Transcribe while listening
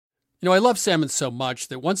I love salmon so much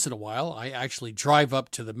that once in a while I actually drive up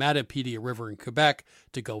to the Matapedia River in Quebec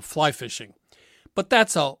to go fly fishing. But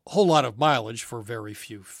that's a whole lot of mileage for very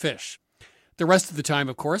few fish. The rest of the time,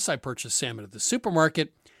 of course, I purchase salmon at the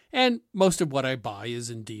supermarket, and most of what I buy is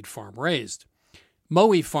indeed farm-raised.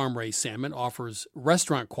 Mowi farm-raised salmon offers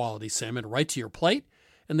restaurant-quality salmon right to your plate,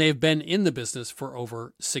 and they have been in the business for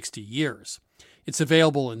over 60 years. It's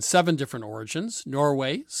available in 7 different origins: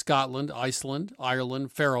 Norway, Scotland, Iceland,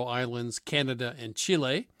 Ireland, Faroe Islands, Canada, and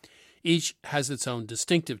Chile. Each has its own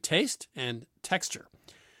distinctive taste and texture.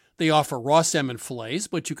 They offer raw salmon fillets,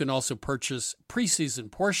 but you can also purchase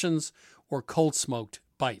pre-seasoned portions or cold-smoked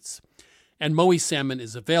bites. And Mowi salmon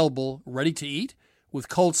is available ready to eat with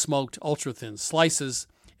cold-smoked ultra-thin slices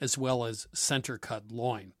as well as center-cut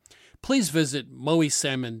loin. Please visit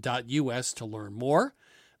mowisalmon.us to learn more.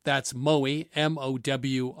 That's Mowi,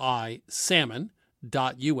 M-O-W-I,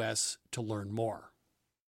 salmon.us to learn more.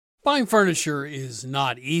 Buying furniture is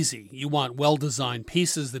not easy. You want well-designed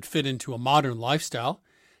pieces that fit into a modern lifestyle,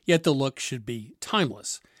 yet the look should be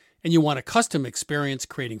timeless. And you want a custom experience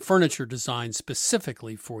creating furniture designed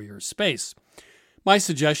specifically for your space. My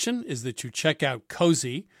suggestion is that you check out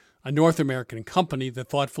Cozy, a North American company that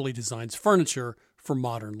thoughtfully designs furniture for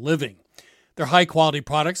modern living. Their high-quality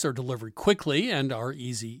products are delivered quickly and are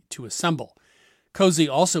easy to assemble. Cozy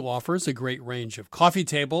also offers a great range of coffee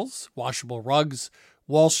tables, washable rugs,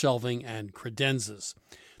 wall shelving, and credenzas.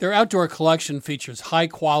 Their outdoor collection features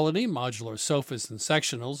high-quality modular sofas and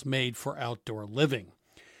sectionals made for outdoor living.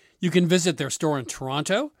 You can visit their store in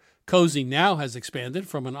Toronto. Cozy now has expanded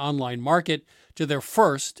from an online market to their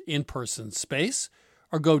first in-person space,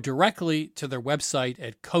 or go directly to their website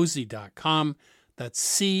at cozy.com.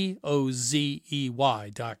 That's COZEY.com.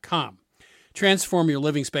 Transform your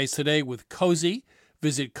living space today with Cozy.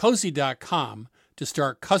 Visit cozy.com to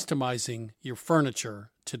start customizing your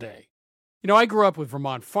furniture today. I grew up with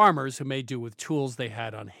Vermont farmers who made do with tools they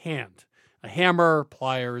had on hand: a hammer,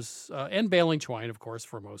 pliers, and baling twine, of course,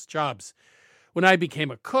 for most jobs. When I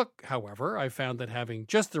became a cook, however, I found that having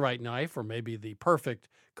just the right knife, or maybe the perfect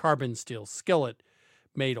carbon steel skillet,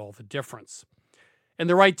 made all the difference. And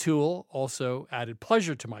the right tool also added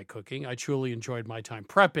pleasure to my cooking. I truly enjoyed my time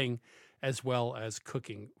prepping as well as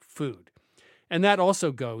cooking food. And that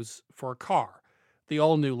also goes for a car. The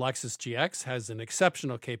all-new Lexus GX has an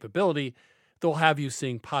exceptional capability that will have you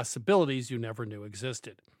seeing possibilities you never knew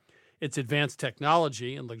existed. Its advanced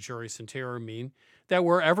technology and luxurious interior mean that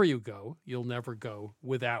wherever you go, you'll never go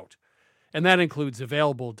without. And that includes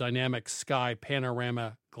available dynamic sky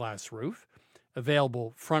panorama glass roof,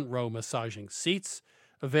 available front row massaging seats,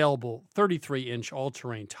 available 33-inch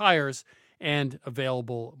all-terrain tires, and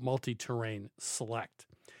available multi-terrain select.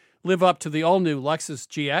 Live up to the all-new Lexus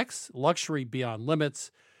GX, luxury beyond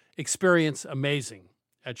limits. Experience amazing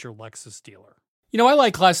at your Lexus dealer. I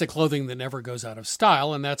like classic clothing that never goes out of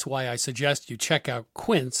style, and that's why I suggest you check out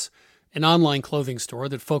Quince, an online clothing store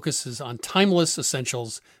that focuses on timeless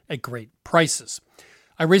essentials at great prices.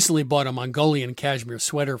 I recently bought a Mongolian cashmere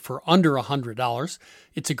sweater for under $100.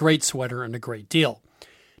 It's a great sweater and a great deal.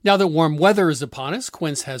 Now that warm weather is upon us,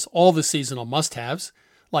 Quince has all the seasonal must-haves,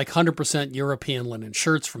 like 100% European linen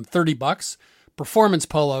shirts from $30, performance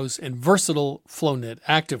polos, and versatile flow-knit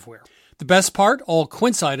activewear. The best part, all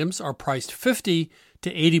Quince items are priced 50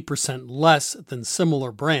 to 80% less than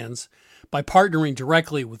similar brands by partnering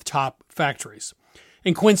directly with top factories.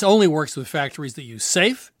 And Quince only works with factories that use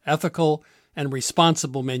safe, ethical, and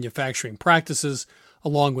responsible manufacturing practices,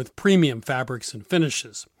 along with premium fabrics and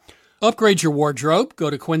finishes. Upgrade your wardrobe. Go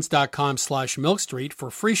to quince.com/milkstreet for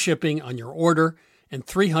free shipping on your order and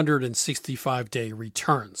 365-day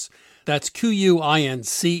returns. That's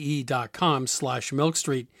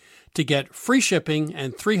QUINCE.com/milkstreet to get free shipping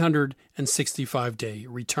and 365-day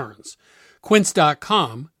returns.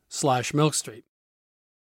 Quince.com/milkstreet.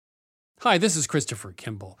 Hi, this is Christopher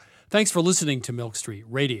Kimball. Thanks for listening to Milk Street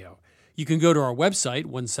Radio. You can go to our website,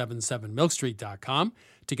 177milkstreet.com,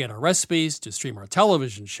 to get our recipes, to stream our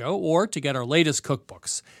television show, or to get our latest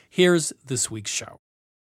cookbooks. Here's this week's show.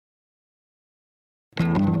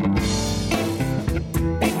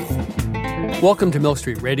 Welcome to Milk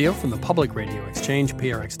Street Radio from the Public Radio Exchange,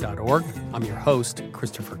 prx.org. I'm your host,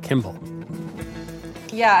 Christopher Kimball.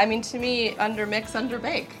 Yeah, to me, under mix, under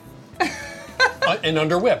bake. And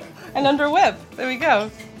under whip. And under whip. There we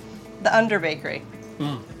go. The under bakery.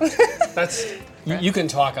 That's you can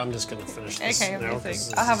talk. I'm just going to finish this. Okay, now.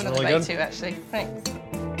 amazing. I'll have another bite too, actually. Thanks.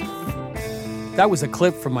 That was a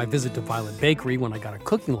clip from my visit to Violet Bakery when I got a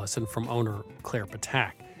cooking lesson from owner Claire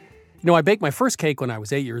Patak. I baked my first cake when I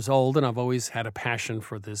was 8 years old, and I've always had a passion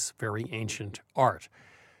for this very ancient art.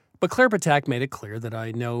 But Claire Patak made it clear that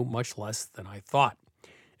I know much less than I thought.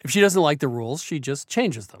 If she doesn't like the rules, she just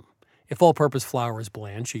changes them. If all-purpose flour is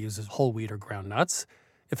bland, she uses whole wheat or ground nuts.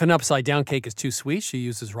 If an upside-down cake is too sweet, she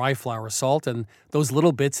uses rye flour salt and those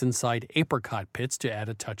little bits inside apricot pits to add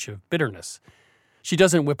a touch of bitterness. She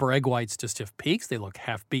doesn't whip her egg whites to stiff peaks. They look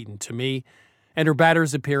half-beaten to me. And her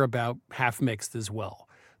batters appear about half-mixed as well.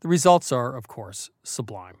 The results are, of course,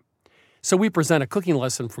 sublime. So we present a cooking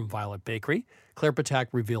lesson from Violet Bakery. Claire Patak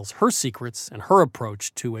reveals her secrets and her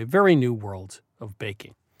approach to a very new world of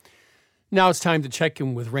baking. Now it's time to check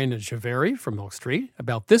in with Raina Javeri from Milk Street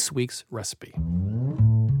about this week's recipe.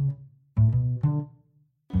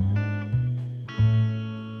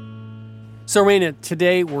 So, Raina,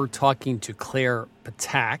 today we're talking to Claire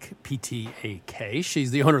Patak, P-T-A-K.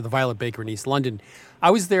 She's the owner of the Violet Bakery in East London.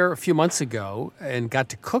 I was there a few months ago and got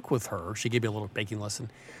to cook with her. She gave me a little baking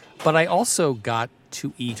lesson. But I also got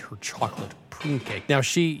to eat her chocolate prune cake. Now,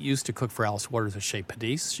 she used to cook for Alice Waters at Chez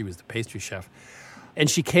Panisse. She was the pastry chef. And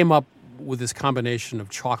she came up with this combination of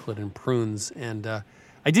chocolate and prunes. And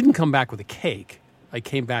I didn't come back with a cake. I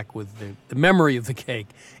came back with the memory of the cake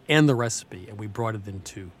and the recipe, and we brought it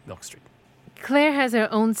into Milk Street. Claire has her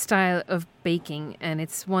own style of baking, and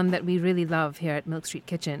it's one that we really love here at Milk Street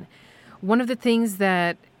Kitchen. One of the things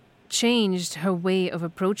that changed her way of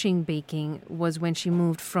approaching baking was when she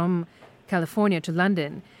moved from California to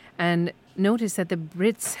London and noticed that the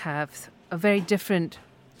Brits have a very different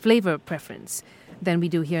flavor preference than we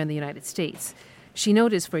do here in the United States. She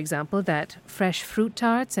noticed, for example, that fresh fruit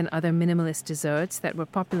tarts and other minimalist desserts that were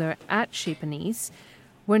popular at Chez Panisse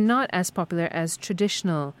were not as popular as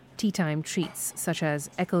traditional tea-time treats such as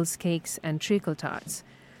Eccles cakes and treacle tarts.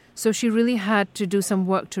 So she really had to do some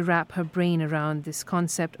work to wrap her brain around this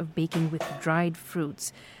concept of baking with dried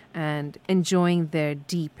fruits and enjoying their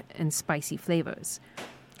deep and spicy flavors.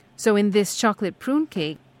 So in this chocolate prune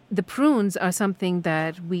cake, the prunes are something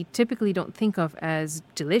that we typically don't think of as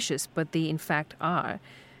delicious, but they in fact are,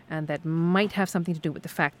 and that might have something to do with the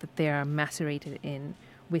fact that they are macerated in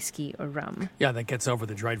whiskey or rum. Yeah, that gets over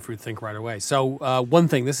the dried fruit thing right away. So one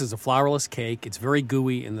thing, this is a flourless cake. It's very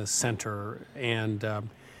gooey in the center. And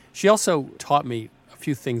she also taught me a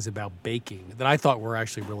few things about baking that I thought were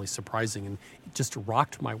actually really surprising, and it just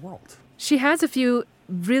rocked my world. She has a few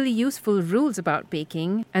really useful rules about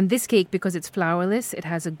baking. And this cake, because it's flourless, it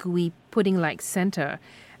has a gooey pudding-like center.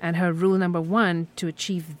 And her rule number 1 to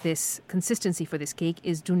achieve this consistency for this cake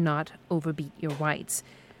is do not overbeat your whites.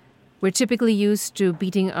 We're typically used to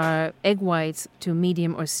beating our egg whites to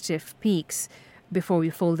medium or stiff peaks before we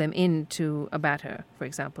fold them into a batter, for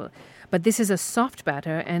example. But this is a soft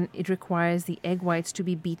batter, and it requires the egg whites to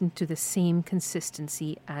be beaten to the same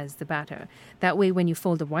consistency as the batter. That way, when you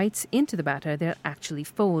fold the whites into the batter, they'll actually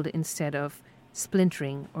fold instead of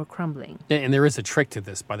splintering or crumbling. And there is a trick to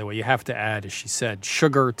this, by the way. You have to add, as she said,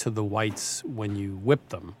 sugar to the whites when you whip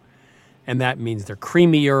them. And that means they're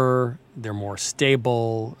creamier, they're more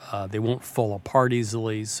stable, they won't fall apart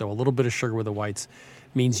easily. So a little bit of sugar with the whites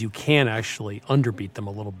means you can actually underbeat them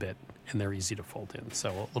a little bit, and they're easy to fold in. So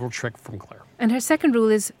a little trick from Claire. And her second rule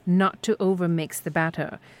is not to overmix the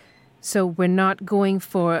batter. So we're not going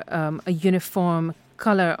for a uniform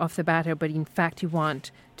color of the batter, but in fact you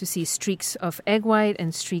want to see streaks of egg white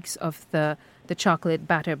and streaks of the chocolate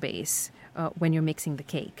batter base when you're mixing the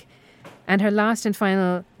cake. And her last and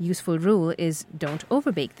final useful rule is don't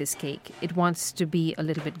overbake this cake. It wants to be a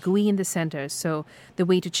little bit gooey in the center, so the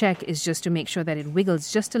way to check is just to make sure that it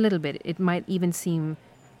wiggles just a little bit. It might even seem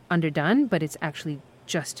underdone, but it's actually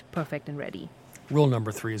just perfect and ready. Rule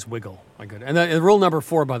number 3 is wiggle. My good. And rule number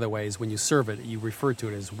 4, by the way, is when you serve it, you refer to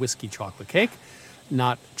it as whiskey chocolate cake,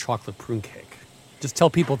 not chocolate prune cake. Just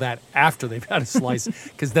tell people that after they've had a slice,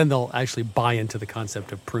 because then they'll actually buy into the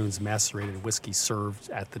concept of prunes macerated whiskey served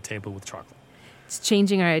at the table with chocolate. It's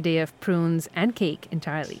changing our idea of prunes and cake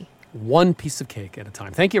entirely. One piece of cake at a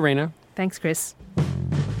time. Thank you, Raina. Thanks, Chris.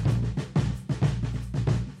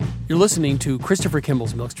 You're listening to Christopher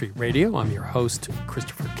Kimball's Milk Street Radio. I'm your host,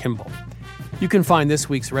 Christopher Kimball. You can find this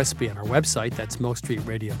week's recipe on our website. That's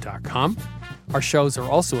milkstreetradio.com. Our shows are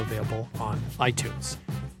also available on iTunes.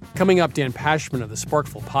 Coming up, Dan Pashman of the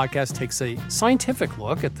Sparkful podcast takes a scientific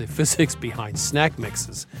look at the physics behind snack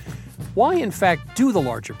mixes. Why, in fact, do the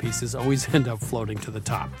larger pieces always end up floating to the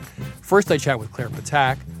top? First, I chat with Claire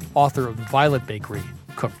Patak, author of the Violet Bakery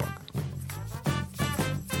Cookbook.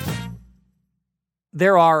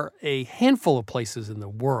 There are a handful of places in the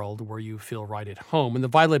world where you feel right at home, and the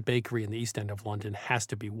Violet Bakery in the East End of London has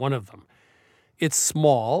to be one of them. It's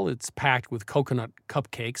small, it's packed with coconut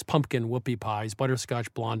cupcakes, pumpkin whoopie pies,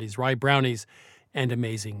 butterscotch blondies, rye brownies, and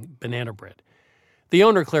amazing banana bread. The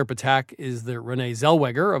owner, Claire Patak, is the Renee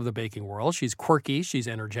Zellweger of the baking world. She's quirky, she's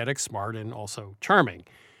energetic, smart, and also charming.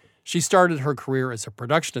 She started her career as a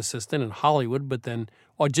production assistant in Hollywood, but then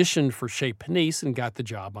auditioned for Chez Panisse and got the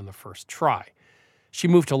job on the first try. She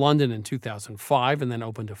moved to London in 2005 and then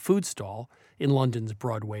opened a food stall in London's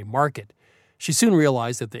Broadway Market. She soon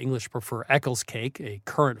realized that the English prefer Eccles cake, a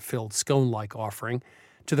currant-filled scone-like offering,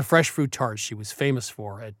 to the fresh fruit tarts she was famous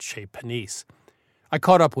for at Chez Panisse. I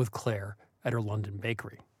caught up with Claire at her London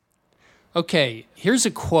bakery. Okay, here's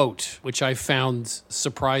a quote which I found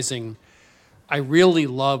surprising. I really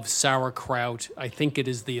love sauerkraut. I think it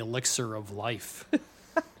is the elixir of life.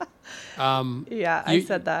 I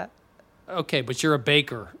said that. Okay, but you're a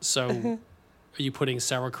baker, so are you putting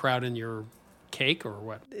sauerkraut in your cake or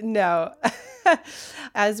what? No.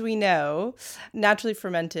 As we know, naturally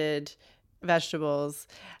fermented vegetables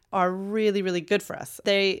are really, really good for us.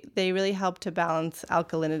 They really help to balance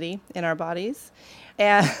alkalinity in our bodies.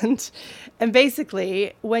 And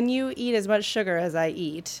basically, when you eat as much sugar as I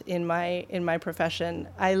eat in my profession,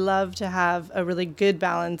 I love to have a really good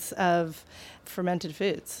balance of fermented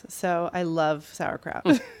foods. So I love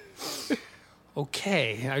sauerkraut.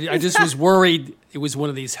 Okay. I just was worried it was one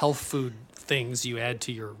of these health food things you add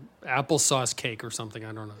to your applesauce cake or something.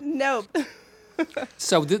 I don't know. No.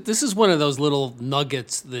 So this is one of those little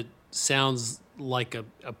nuggets that sounds like a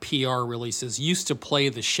PR releases. Used to play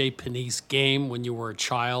the Chez Panisse game when you were a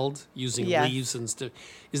child using leaves and stuff.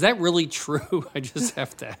 Is that really true? I just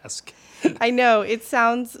have to ask. I know it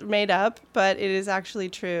sounds made up, but it is actually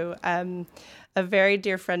true. A very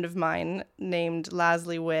dear friend of mine named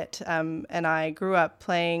Leslie Witt and I grew up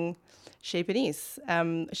playing Chez Panisse.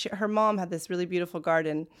 Her mom had this really beautiful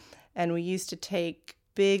garden, and we used to take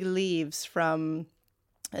big leaves from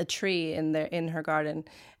a tree in her garden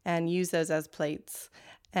and use those as plates,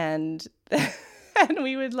 and and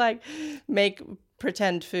we would like make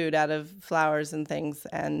pretend food out of flowers and things,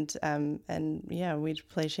 and yeah, we'd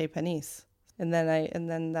play Chez Panisse, and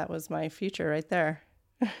then that was my future right there.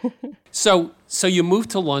 So you moved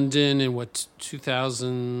to London in what,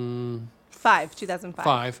 2005?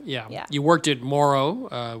 2005. Yeah. You worked at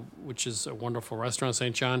Moro, which is a wonderful restaurant,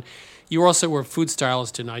 St. John. You also were a food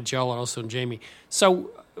stylist to Nigel and also Jamie.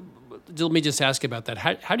 So let me just ask about that.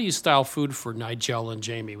 How do you style food for Nigel and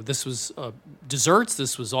Jamie? This was desserts?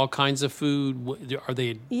 This was all kinds of food? Are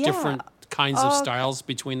they different kinds of styles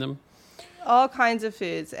between them? All kinds of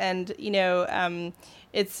foods. And,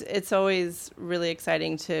 it's always really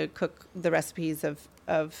exciting to cook the recipes of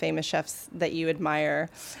famous chefs that you admire,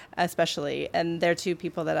 especially. And they're two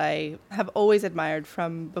people that I have always admired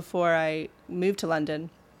from before I moved to London.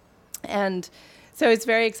 And so it's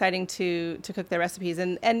very exciting to cook their recipes.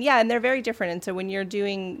 And they're very different. And so when you're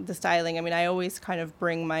doing the styling, I mean, I always kind of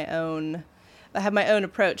bring I have my own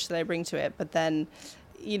approach that I bring to it. But then,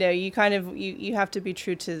 you kind of, you have to be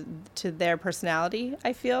true to their personality,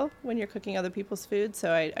 I feel, when you're cooking other people's food.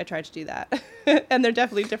 So I try to do that. And they're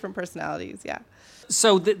definitely different personalities, yeah.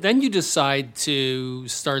 So then you decide to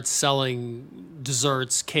start selling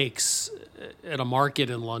desserts, cakes at a market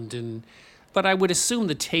in London. But I would assume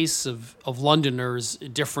the tastes of Londoners are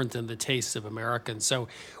different than the tastes of Americans. So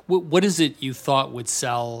what is it you thought would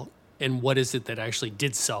sell, and what is it that actually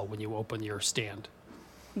did sell when you opened your stand?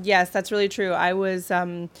 Yes, that's really true. I was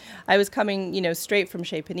coming, straight from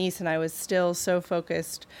Chez Panisse, and I was still so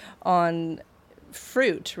focused on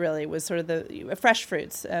fruit. Really, was sort of the fresh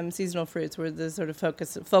fruits, seasonal fruits were the sort of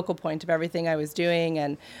focal point of everything I was doing,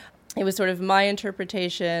 and it was sort of my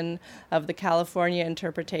interpretation of the California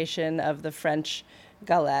interpretation of the French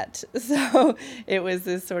galette. So it was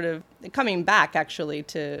this sort of coming back actually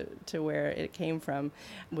to where it came from,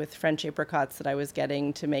 with French apricots that I was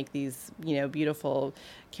getting to make these, beautiful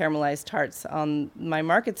caramelized tarts on my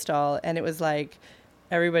market stall. And it was like,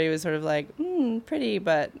 everybody was sort of like, pretty,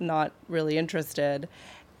 but not really interested.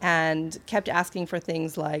 And kept asking for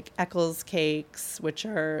things like Eccles cakes, which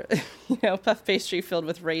are, puff pastry filled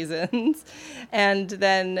with raisins, and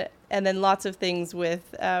then lots of things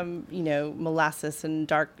with, molasses and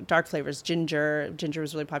dark flavors. Ginger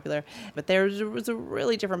was really popular, but there was a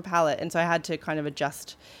really different palette, and so I had to kind of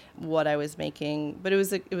adjust what I was making. But it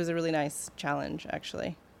was a really nice challenge,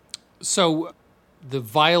 actually. So the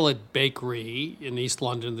Violet Bakery in East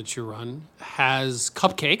London that you run has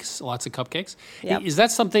cupcakes, lots of cupcakes. Yep. Is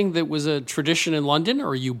that something that was a tradition in London,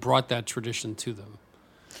 or you brought that tradition to them?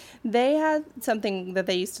 They had something that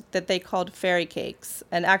they called fairy cakes.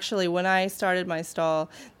 And actually, when I started my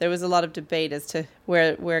stall, there was a lot of debate as to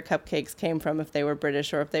where cupcakes came from, if they were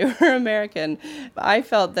British or if they were American. I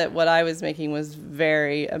felt that what I was making was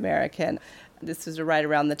very American. This was right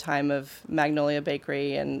around the time of Magnolia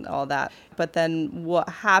Bakery and all that. But then what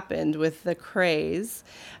happened with the craze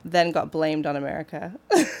then got blamed on America.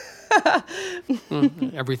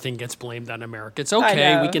 Everything gets blamed on America. It's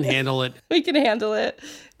okay. We can handle it. We can handle it.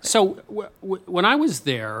 So when I was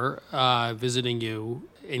there visiting you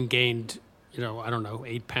and gained, I don't know,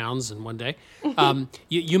 8 pounds in one day,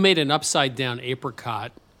 you made an upside down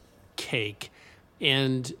apricot cake.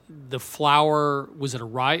 And the flour, was it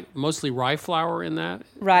mostly rye flour in that?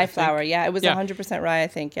 Rye flour, yeah. It was 100% rye, I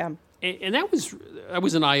think, yeah. And that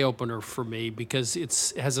was an eye-opener for me because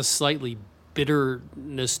it has a slightly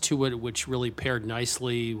bitterness to it, which really paired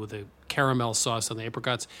nicely with a caramel sauce on the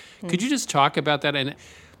apricots. Could you just talk about that? And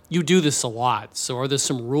you do this a lot. So are there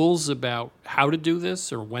some rules about how to do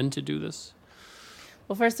this or when to do this?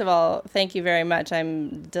 Well, first of all, thank you very much.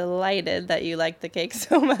 I'm delighted that you like the cake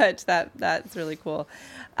so much. That's really cool.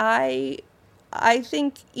 I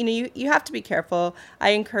think, you have to be careful. I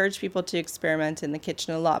encourage people to experiment in the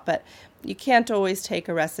kitchen a lot, but you can't always take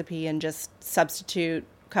a recipe and just substitute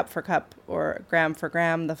cup for cup or gram for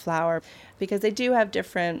gram the flour, because they do have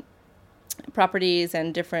different properties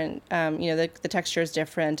and different, the texture is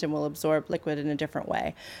different and will absorb liquid in a different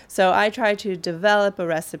way. So I try to develop a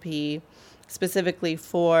recipe specifically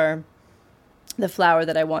for the flour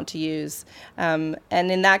that I want to use. And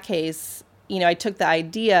in that case, I took the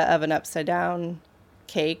idea of an upside down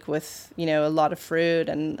cake with, a lot of fruit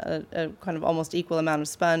and a kind of almost equal amount of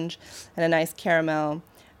sponge and a nice caramel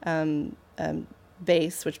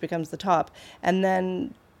base, which becomes the top, and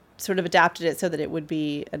then sort of adapted it so that it would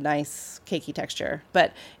be a nice cakey texture.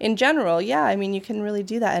 But in general, you can really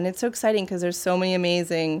do that. And it's so exciting because there's so many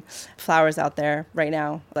amazing flours out there right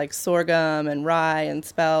now, like sorghum and rye and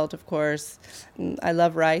spelt, of course. And I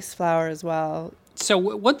love rice flour as well. So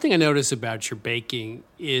one thing I notice about your baking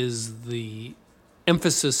is the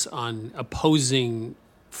emphasis on opposing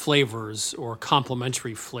flavors or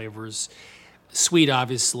complementary flavors. Sweet,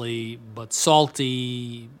 obviously, but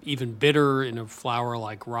salty, even bitter in a flour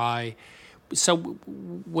like rye. So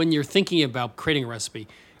when you're thinking about creating a recipe,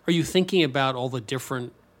 are you thinking about all the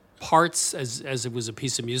different parts as it was a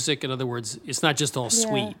piece of music? In other words, it's not just all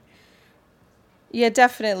sweet. Yeah,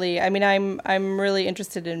 definitely. I mean, I'm really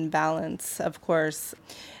interested in balance, of course.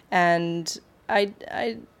 And I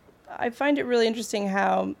find it really interesting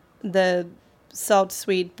how the salt,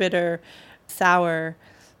 sweet, bitter, sour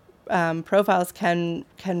profiles can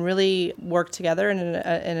really work together in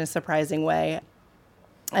a surprising way.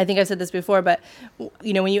 I think I've said this before, but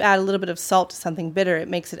when you add a little bit of salt to something bitter, it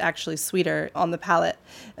makes it actually sweeter on the palate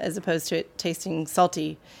as opposed to it tasting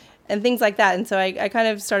salty and things like that. And so I kind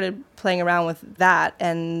of started playing around with that,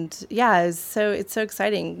 and it's so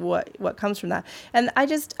exciting what comes from that. And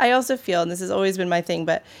I also feel, and this has always been my thing,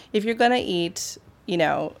 but if you're gonna eat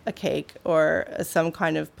a cake or some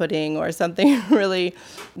kind of pudding or something really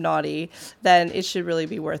naughty, then it should really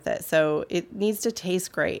be worth it. So it needs to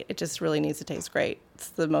taste great. It just really needs to taste great. It's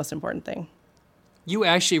the most important thing. You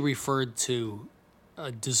actually referred to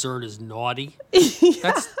a dessert as naughty.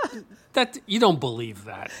 That you don't believe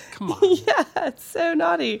that. Come on. Yeah, it's so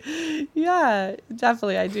naughty. Yeah,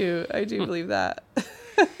 definitely I do believe that.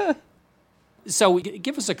 So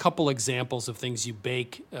give us a couple examples of things you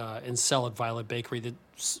bake and sell at Violet Bakery that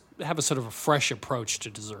have a sort of a fresh approach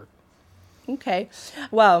to dessert. Okay.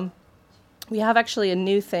 Well, we have actually a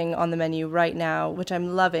new thing on the menu right now, which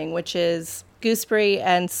I'm loving, which is gooseberry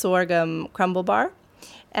and sorghum crumble bar.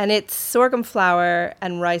 And it's sorghum flour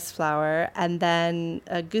and rice flour and then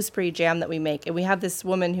a gooseberry jam that we make. And we have this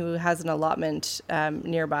woman who has an allotment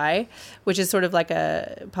nearby, which is sort of like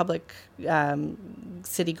a public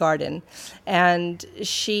city garden. And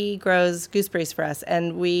she grows gooseberries for us.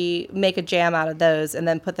 And we make a jam out of those and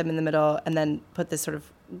then put them in the middle and then put this sort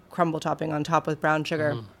of crumble topping on top with brown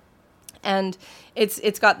sugar. Mm. And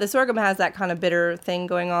it's got, the sorghum has that kind of bitter thing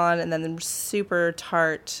going on, and then the super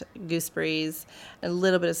tart gooseberries, and a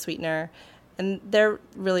little bit of sweetener. And they're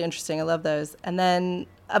really interesting. I love those. And then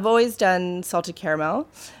I've always done salted caramel,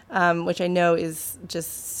 which I know is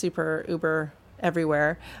just super uber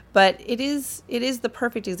everywhere. But it is the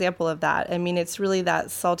perfect example of that. I mean, it's really that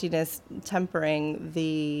saltiness tempering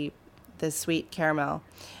the sweet caramel.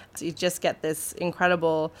 So you just get this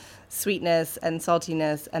incredible sweetness and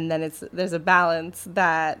saltiness, and then there's a balance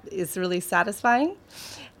that is really satisfying.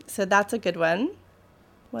 So that's a good one.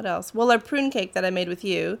 What else? Well, our prune cake that I made with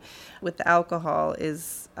you with the alcohol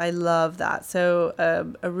I love that.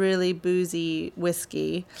 So a really boozy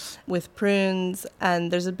whiskey with prunes,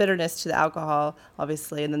 and there's a bitterness to the alcohol,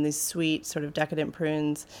 obviously, and then these sweet sort of decadent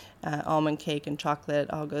prunes, almond cake and chocolate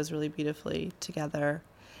all goes really beautifully together.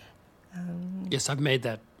 Yes, I've made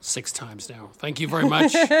that 6 times now. Thank you very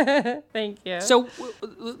much. Thank you. So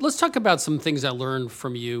let's talk about some things I learned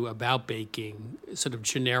from you about baking, sort of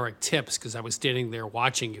generic tips, because I was standing there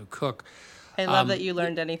watching you cook. I love that you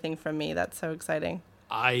learned anything from me. That's so exciting.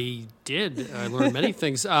 I did. I learned many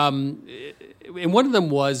things. And one of them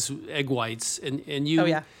was egg whites. And you, Oh,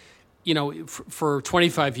 yeah. you know, for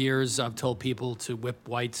 25 years, I've told people to whip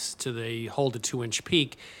whites till they hold a 2-inch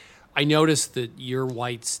peak. I noticed that your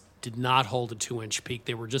whites did not hold a 2-inch peak.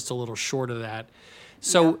 They were just a little short of that.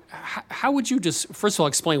 So how would you just, first of all,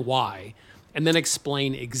 explain why, and then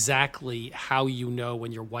explain exactly how you know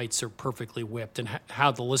when your whites are perfectly whipped and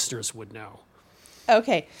how the listeners would know?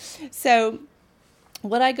 Okay. So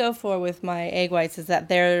what I go for with my egg whites is that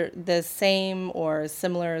they're the same or as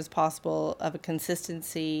similar as possible of a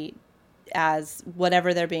consistency as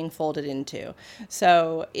whatever they're being folded into.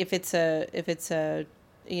 So if it's a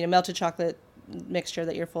melted chocolate mixture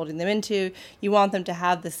that you're folding them into, you want them to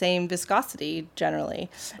have the same viscosity generally.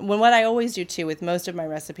 What I always do too with most of my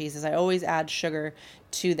recipes is I always add sugar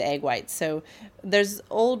to the egg whites. So there's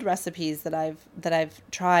old recipes that I've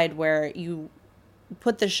tried where you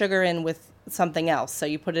put the sugar in with something else. So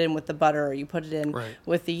you put it in with the butter, or you put it in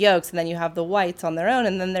with the yolks, and then you have the whites on their own,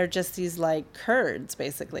 and then they're just these like curds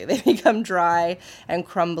basically. They become dry and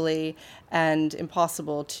crumbly and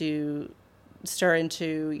impossible to stir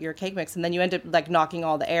into your cake mix, and then you end up like knocking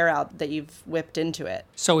all the air out that you've whipped into it.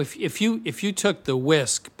 So if you took the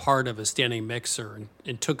whisk part of a standing mixer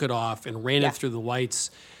and took it off and ran it through the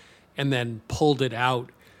whites and then pulled it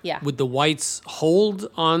out, would the whites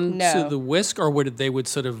hold on to the whisk, or would they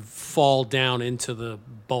sort of fall down into the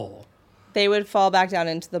bowl? They would fall back down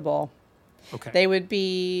into the bowl. Okay. They would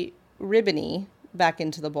be ribbony back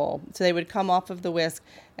into the bowl. So they would come off of the whisk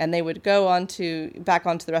and they would go back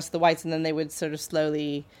onto the rest of the whites, and then they would sort of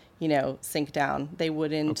slowly, sink down. They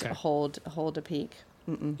wouldn't hold a peak.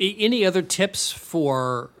 Any other tips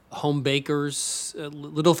for home bakers,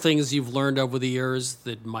 little things you've learned over the years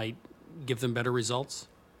that might give them better results?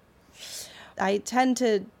 I tend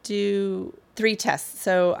to do 3 tests.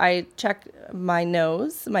 So I check my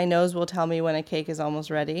nose. My nose will tell me when a cake is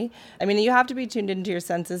almost ready. I mean, you have to be tuned into your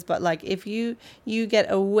senses, but like if you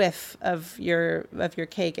get a whiff of your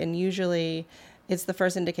cake, and usually it's the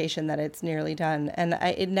first indication that it's nearly done. And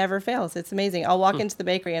it never fails. It's amazing. I'll walk into the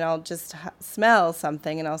bakery and I'll just smell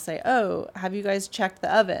something and I'll say, "Oh, have you guys checked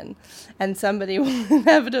the oven?" And somebody will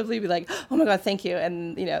inevitably be like, "Oh my God, thank you."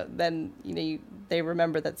 And, they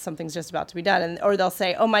remember that something's just about to be done. Or they'll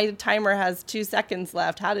say, "Oh, my timer has 2 seconds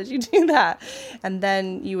left. How did you do that?" And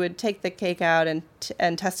then you would take the cake out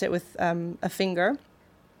and test it with a finger,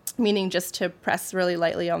 meaning just to press really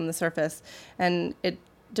lightly on the surface. And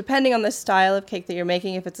depending on the style of cake that you're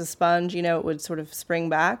making, if it's a sponge, it would sort of spring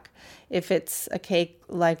back. If it's a cake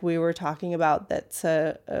like we were talking about, that's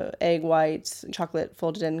a egg white, chocolate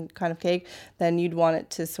folded in kind of cake, then you'd want it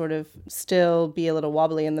to sort of still be a little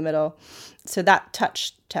wobbly in the middle. So that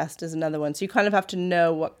touch test is another one. So you kind of have to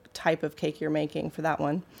know what type of cake you're making for that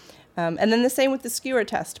one. And then the same with the skewer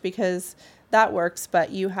test, because that works,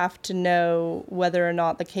 but you have to know whether or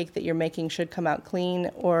not the cake that you're making should come out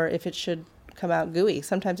clean, or if it should come out gooey.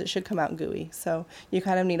 Sometimes it should come out gooey. So you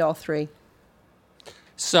kind of need all 3.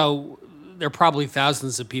 So there are probably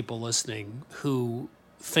thousands of people listening who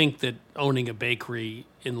think that owning a bakery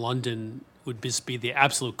in London would just be the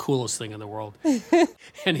absolute coolest thing in the world.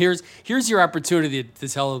 And here's your opportunity to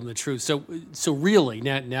tell them the truth. So really,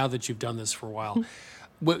 now that you've done this for a while,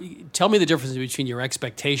 tell me the difference between your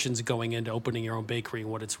expectations going into opening your own bakery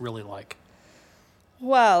and what it's really like.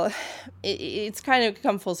 Well, it's kind of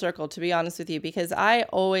come full circle, to be honest with you, because I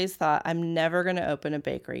always thought I'm never going to open a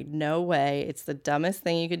bakery. No way. It's the dumbest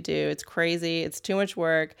thing you could do. It's crazy. It's too much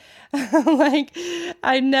work. Like,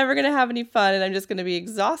 I'm never going to have any fun, and I'm just going to be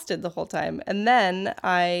exhausted the whole time. And then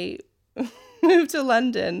I moved to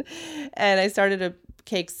London and I started a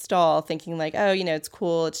cake stall thinking like, oh, it's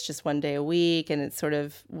cool. It's just one day a week. And it sort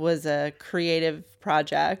of was a creative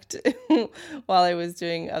project while I was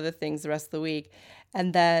doing other things the rest of the week.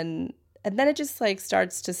 And then it just like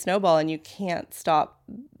starts to snowball, and you can't stop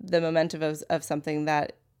the momentum of something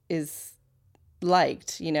that is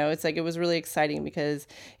liked. It's like it was really exciting because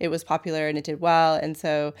it was popular and it did well. And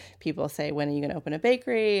so people say, "When are you going to open a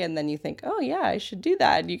bakery?" And then you think, "Oh yeah, I should do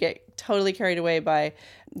that." And you get totally carried away by,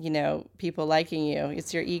 people liking you.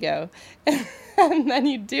 It's your ego. And then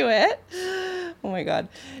you do it. Oh my God.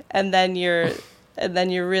 And then you're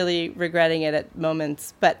really regretting it at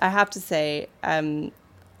moments. But I have to say,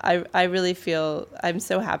 I really feel I'm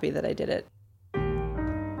so happy that I did it.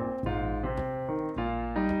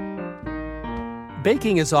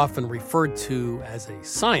 Baking is often referred to as a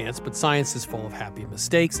science, but science is full of happy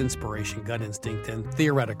mistakes, inspiration, gut instinct, and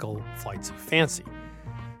theoretical flights of fancy.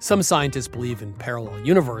 Some scientists believe in parallel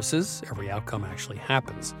universes. Every outcome actually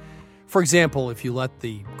happens. For example, if you let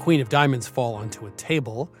the Queen of Diamonds fall onto a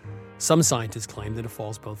table, some scientists claim that it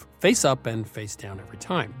falls both face up and face down every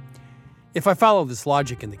time. If I follow this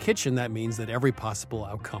logic in the kitchen, that means that every possible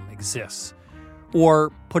outcome exists.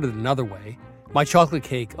 Or, put it another way, my chocolate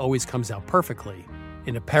cake always comes out perfectly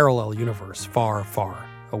in a parallel universe far, far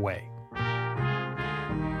away.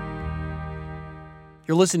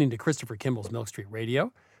 You're listening to Christopher Kimball's Milk Street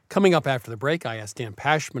Radio. Coming up after the break, I asked Dan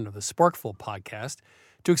Pashman of the Sporkful podcast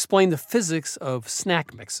to explain the physics of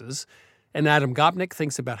snack mixes, and Adam Gopnik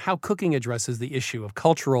thinks about how cooking addresses the issue of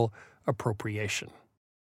cultural appropriation.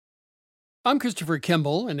 I'm Christopher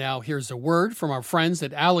Kimball, and now here's a word from our friends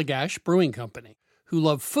at Allagash Brewing Company, who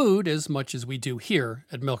love food as much as we do here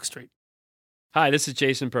at Milk Street. Hi, this is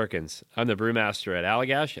Jason Perkins. I'm the brewmaster at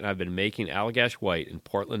Allagash, and I've been making Allagash White in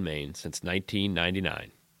Portland, Maine since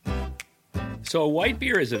 1999. So a white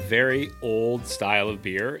beer is a very old style of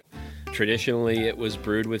beer. Traditionally, it was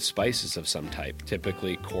brewed with spices of some type,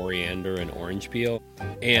 typically coriander and orange peel.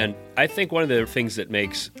 And I think one of the things that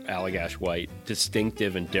makes Allagash White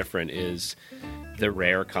distinctive and different is the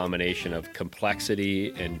rare combination of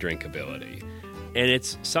complexity and drinkability. And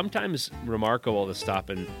it's sometimes remarkable to stop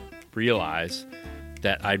and realize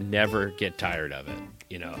that I never get tired of it.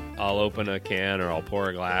 You know, I'll open a can or I'll pour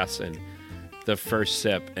a glass and the first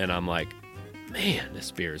sip and I'm like, man,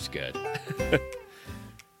 this beer is good.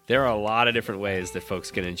 There are a lot of different ways that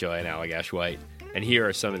folks can enjoy an Allagash White. And here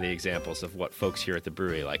are some of the examples of what folks here at the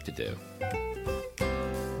brewery like to do.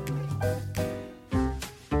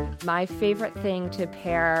 My favorite thing to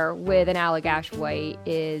pair with an Allagash White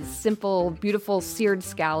is simple, beautiful seared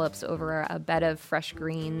scallops over a bed of fresh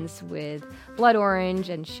greens with blood orange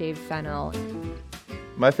and shaved fennel.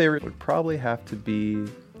 My favorite would probably have to be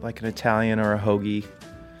like an Italian or a hoagie,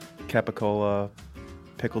 capicola,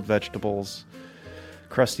 pickled vegetables,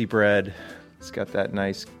 crusty bread. It's got that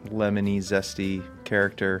nice lemony, zesty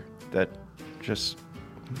character that just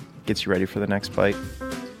gets you ready for the next bite.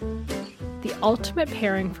 The ultimate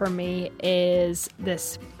pairing for me is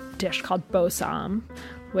this dish called bossam,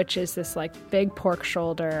 which is this like big pork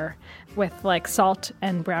shoulder with like salt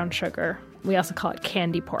and brown sugar. We also call it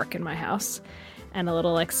candy pork in my house, and a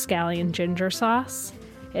little like scallion ginger sauce.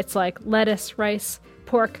 It's like lettuce, rice,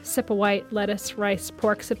 pork, sip of white, lettuce, rice,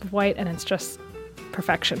 pork, sip of white, and it's just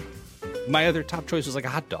perfection. My other top choice was like a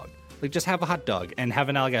hot dog. Like just have a hot dog and have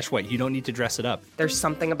an Allagash White. You don't need to dress it up. There's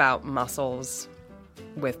something about mussels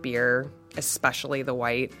with beer, especially the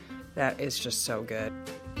white, that is just so good.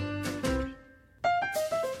 I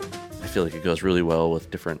feel like it goes really well with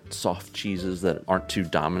different soft cheeses that aren't too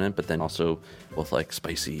dominant, but then also with like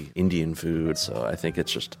spicy Indian food. So I think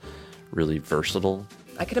it's just really versatile.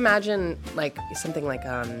 I could imagine like something like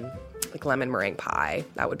lemon meringue pie.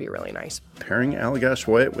 That would be really nice. Pairing Allagash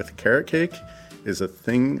White with carrot cake is a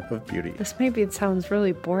thing of beauty. This maybe it sounds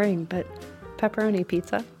really boring, but pepperoni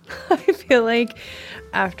pizza. I feel like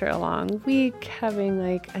after a long week, having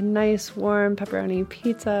like a nice warm pepperoni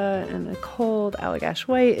pizza and a cold Allagash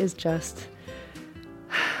White is just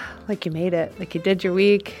like you made it. Like you did your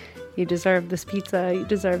week. You deserve this pizza. You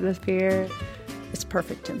deserve this beer. It's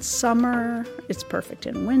perfect in summer. It's perfect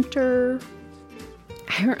in winter.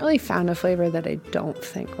 I haven't really found a flavor that I don't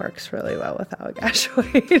think works really well with Allagash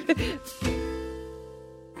White.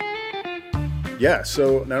 Yeah,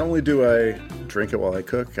 so not only do I drink it while I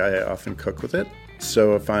cook, I often cook with it.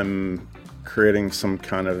 So if I'm creating some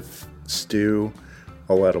kind of stew,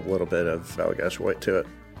 I'll add a little bit of Allagash White to it.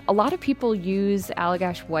 A lot of people use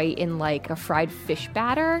Allagash White in like a fried fish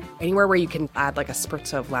batter. Anywhere where you can add like a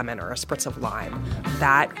spritz of lemon or a spritz of lime,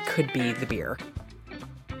 that could be the beer.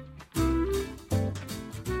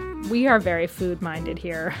 We are very food-minded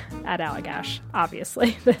here at Allagash,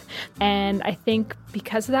 obviously. And I think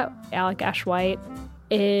because of that, Allagash White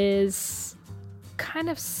is kind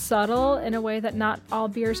of subtle in a way that not all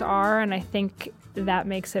beers are, and I think that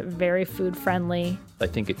makes it very food-friendly. I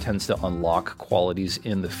think it tends to unlock qualities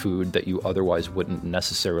in the food that you otherwise wouldn't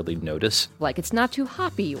necessarily notice. Like it's not too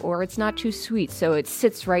hoppy or it's not too sweet, so it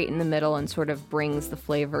sits right in the middle and sort of brings the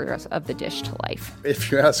flavors of the dish to life.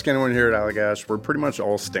 If you ask anyone here at Allagash, we're pretty much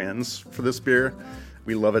all stands for this beer.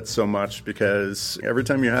 We love it so much because every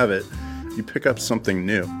time you have it, you pick up something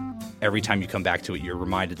new. Every time you come back to it, you're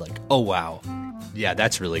reminded like, oh wow, yeah,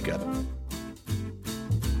 that's really good.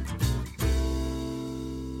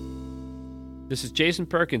 This is Jason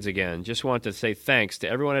Perkins again. Just want to say thanks to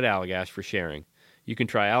everyone at Allagash for sharing. You can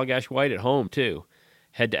try Allagash White at home, too.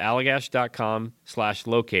 Head to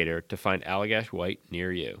Allagash.com/locator to find Allagash White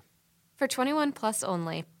near you. For 21 plus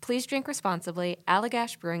only, please drink responsibly.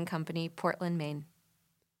 Allagash Brewing Company, Portland, Maine.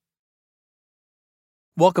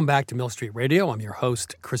 Welcome back to Mill Street Radio. I'm your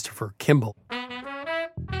host, Christopher Kimball.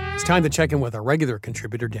 It's time to check in with our regular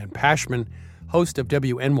contributor, Dan Pashman, host of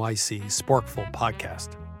WNYC's Sporkful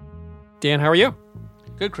podcast. Dan, how are you?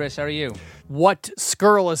 Good, Chris. How are you? What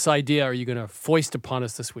scurrilous idea are you going to foist upon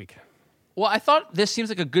us this week? Well, I thought this seems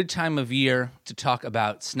like a good time of year to talk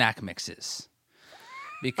about snack mixes.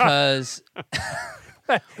 Because...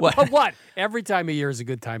 What? Every time of year is a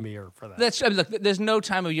good time of year for that. Look, there's no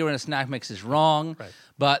time of year when a snack mix is wrong, right.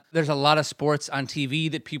 But there's a lot of sports on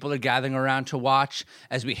TV that people are gathering around to watch.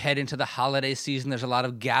 As we head into the holiday season, there's a lot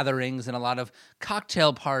of gatherings and a lot of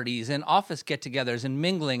cocktail parties and office get-togethers and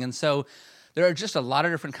mingling. And so there are just a lot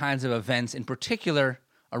of different kinds of events, in particular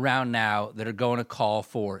around now, that are going to call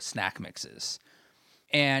for snack mixes.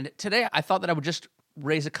 And today I thought that I would just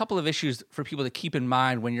raise a couple of issues for people to keep in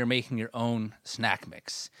mind when you're making your own snack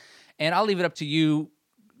mix. And I'll leave it up to you,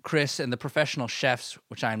 Chris, and the professional chefs,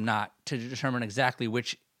 which I'm not, to determine exactly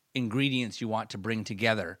which ingredients you want to bring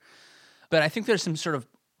together. But I think there's some sort of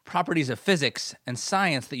properties of physics and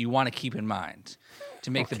science that you want to keep in mind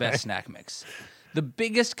to make the best snack mix. The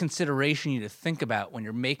biggest consideration you need to think about when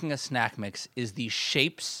you're making a snack mix is the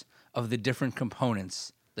shapes of the different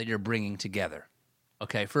components that you're bringing together,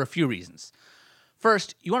 okay, for a few reasons.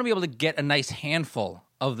 First, you want to be able to get a nice handful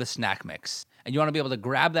of the snack mix, and you want to be able to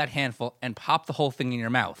grab that handful and pop the whole thing in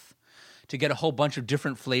your mouth to get a whole bunch of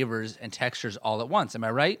different flavors and textures all at once. Am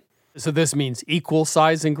I right? So this means equal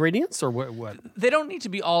size ingredients, or what? They don't need to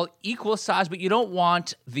be all equal size, but you don't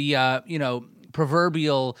want the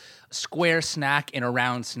proverbial square snack in a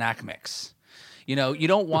round snack mix. You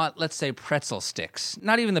don't want, let's say, pretzel sticks.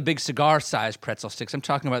 Not even the big cigar-sized pretzel sticks. I'm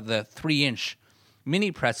talking about the 3-inch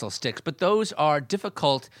mini pretzel sticks, but those are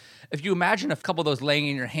difficult. If you imagine a couple of those laying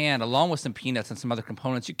in your hand along with some peanuts and some other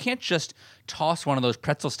components, you can't just toss one of those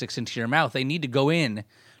pretzel sticks into your mouth. They need to go in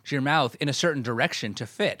to your mouth in a certain direction to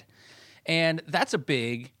fit. And that's a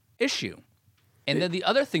big issue. And then the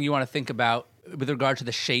other thing you want to think about with regard to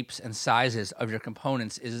the shapes and sizes of your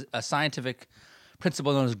components is a scientific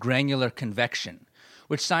principle known as granular convection,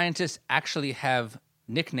 which scientists actually have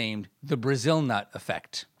nicknamed the Brazil nut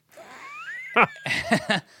effect.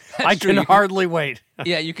 I can hardly wait.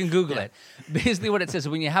 Yeah, you can Google it. Basically what it says is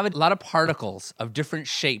when you have a lot of particles of different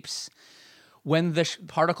shapes, when the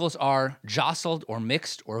particles are jostled or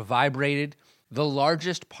mixed or vibrated, the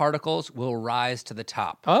largest particles will rise to the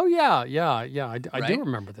top. Oh, yeah. I do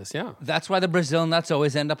remember this, yeah. That's why the Brazil nuts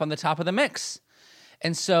always end up on the top of the mix.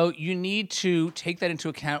 And so you need to take that into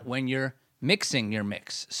account when you're mixing your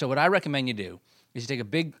mix. So what I recommend you do is you take a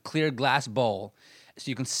big clear glass bowl so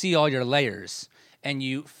you can see all your layers, and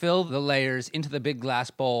you fill the layers into the big glass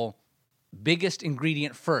bowl, biggest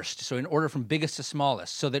ingredient first, so in order from biggest to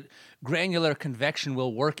smallest, so that granular convection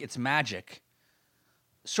will work its magic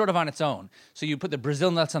sort of on its own. So you put the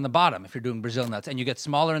Brazil nuts on the bottom if you're doing Brazil nuts, and you get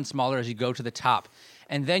smaller and smaller as you go to the top.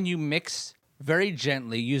 And then you mix very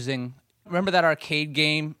gently using, remember that arcade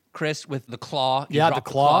game, Chris, with the claw? You drop the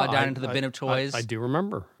claw down into the bin of toys. I do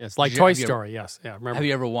remember. It's like Toy Story, yes. Yeah, remember. Have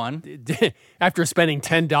you ever won? After spending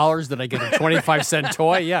 $10, did I get a 25-cent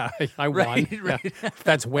toy? Yeah, I won. Right. Yeah,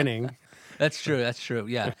 that's winning. That's true,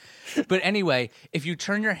 yeah. But anyway, if you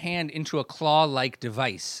turn your hand into a claw-like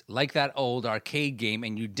device, like that old arcade game,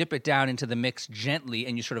 and you dip it down into the mix gently,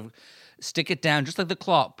 and you sort of stick it down, just like the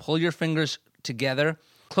claw, pull your fingers together,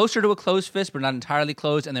 closer to a closed fist, but not entirely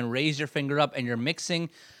closed, and then raise your finger up, and you're mixing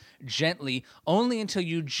gently, only until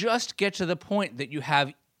you just get to the point that you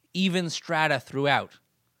have even strata throughout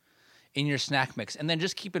in your snack mix. And then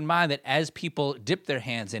just keep in mind that as people dip their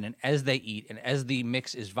hands in and as they eat and as the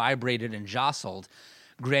mix is vibrated and jostled,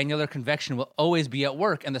 granular convection will always be at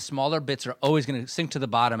work, and the smaller bits are always going to sink to the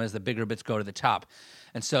bottom as the bigger bits go to the top.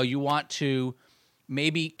 And so you want to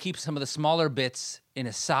maybe keep some of the smaller bits in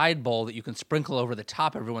a side bowl that you can sprinkle over the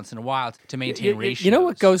top every once in a while to maintain ratios. You know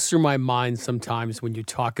what goes through my mind sometimes when you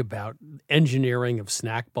talk about engineering of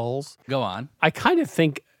snack bowls? Go on. I kind of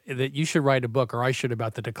think that you should write a book, or I should,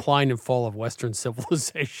 about the decline and fall of Western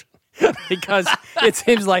civilization. Because it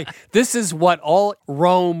seems like this is what all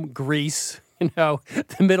Rome, Greece, the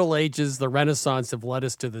Middle Ages, the Renaissance have led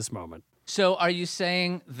us to this moment. So are you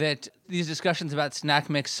saying that these discussions about snack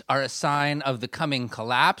mix are a sign of the coming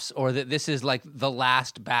collapse, or that this is like the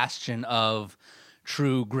last bastion of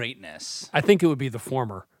true greatness? I think it would be the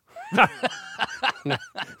former. No,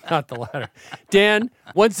 not the latter. Dan,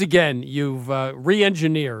 once again, you've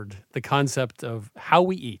re-engineered the concept of how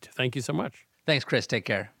we eat. Thank you so much. Thanks, Chris. Take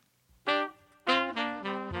care.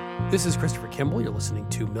 This is Christopher Kimball. You're listening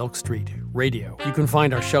to Milk Street Radio. You can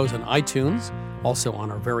find our shows on iTunes, also on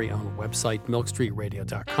our very own website,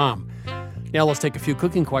 milkstreetradio.com. Now let's take a few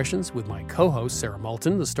cooking questions with my co-host, Sarah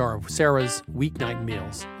Moulton, the star of Sarah's Weeknight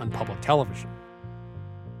Meals on public television.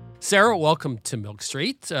 Sarah, welcome to Milk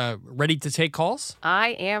Street. Ready to take calls?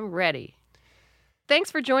 I am ready.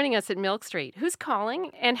 Thanks for joining us at Milk Street. Who's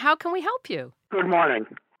calling, and how can we help you? Good morning.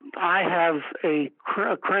 I have a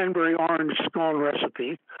cranberry orange scone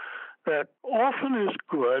recipe that often is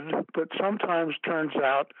good, but sometimes turns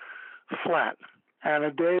out flat. And a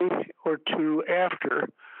day or two after,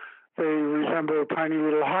 they resemble tiny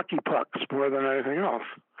little hockey pucks more than anything else.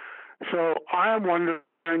 So I am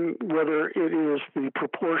wondering whether it is the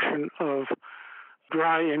proportion of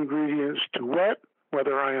dry ingredients to wet,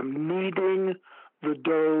 whether I am kneading the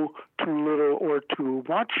dough too little or too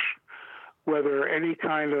much, whether any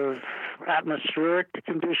kind of atmospheric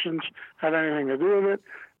conditions had anything to do with it.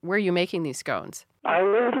 Where are you making these scones? I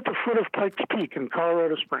live at the foot of Pikes Peak in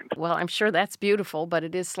Colorado Springs. Well, I'm sure that's beautiful, but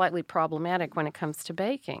it is slightly problematic when it comes to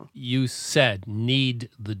baking. You said knead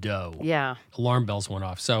the dough. Yeah. Alarm bells went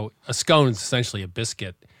off. So a scone is essentially a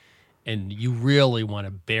biscuit, and you really want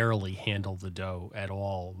to barely handle the dough at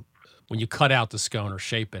all. When you cut out the scone or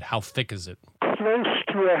shape it, how thick is it? Close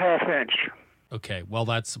to a half inch. Okay, well,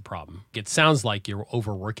 that's the problem. It sounds like you're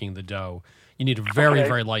overworking the dough. You need a very,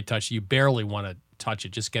 very light touch. You barely want to touch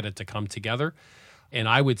it, just get it to come together. And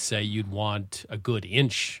I would say you'd want a good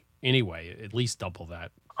inch anyway, at least double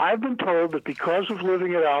that. I've been told that because of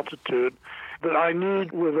living at altitude, that I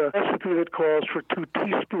need, with a recipe that calls for 2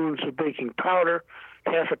 teaspoons of baking powder,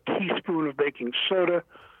 half a teaspoon of baking soda,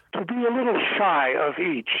 to be a little shy of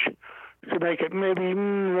each, to make it maybe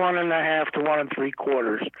 1.5 to 1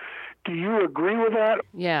 3/4. Do you agree with that?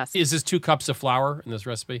 Yes. Is this 2 cups of flour in this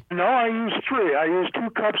recipe? No, I use 3. I use 2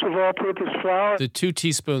 cups of all-purpose flour. The 2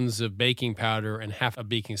 teaspoons of baking powder and half a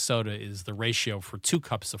baking soda is the ratio for 2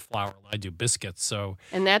 cups of flour. I do biscuits, so...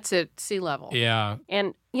 And that's at sea level. Yeah.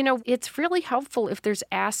 And, you know, it's really helpful if there's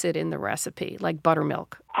acid in the recipe, like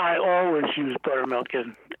buttermilk. I always use buttermilk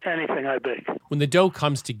in anything I bake. When the dough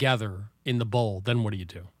comes together in the bowl, then what do you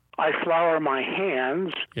do? I flour my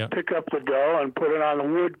hands, pick up the dough, and put it on the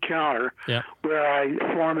wood counter where I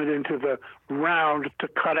form it into the round to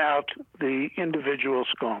cut out the individual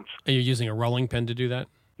scones. Are you using a rolling pin to do that?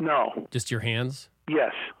 No. Just your hands?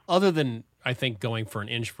 Yes. Other than, I think, going for an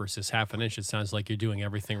inch versus half an inch, it sounds like you're doing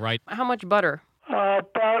everything right. How much butter?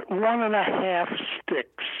 About 1.5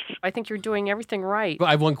 sticks. I think you're doing everything right.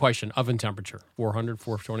 I have one question. Oven temperature, 400,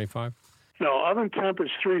 425? No, oven temp is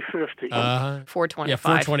 350. 425. Yeah,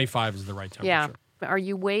 425 is the right temperature. Yeah. Are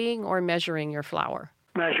you weighing or measuring your flour?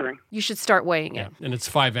 Measuring. You should start weighing it. And it's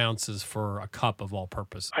 5 ounces for a cup of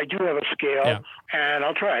all-purpose. I do have a scale, and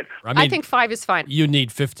I'll try it. I think 5 is fine. You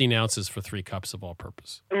need 15 ounces for 3 cups of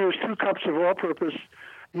all-purpose. I use 2 cups of all-purpose,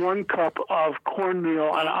 1 cup of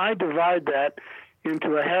cornmeal, and I divide that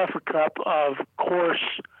into a half a cup of coarse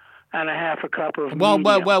and a half a cup of medium.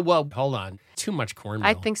 Well, hold on. Too much cornmeal.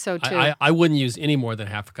 I think so, too. I wouldn't use any more than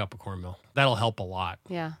half a cup of cornmeal. That'll help a lot.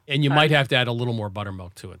 Yeah. And you might have to add a little more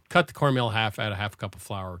buttermilk to it. Cut the cornmeal half, add a half a cup of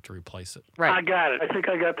flour to replace it. Right. I got it. I think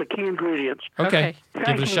I got the key ingredients. Okay. Thank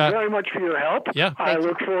Give it a you shot. very much for your help. Yeah. I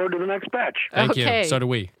look forward to the next batch. Thank you. So do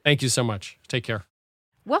we. Thank you so much. Take care.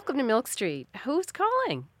 Welcome to Milk Street. Who's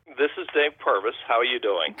calling? This is Dave Purvis. How are you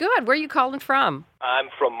doing? Good. Where are you calling from? I'm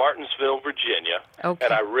from Martinsville, Virginia. Okay.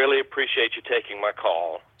 And I really appreciate you taking my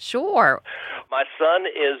call. Sure. My son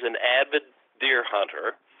is an avid deer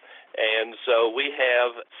hunter, and so we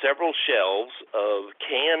have several shelves of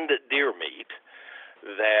canned deer meat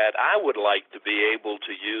that I would like to be able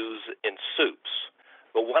to use in soups.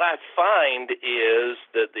 But what I find is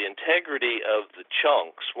that the integrity of the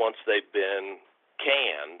chunks, once they've been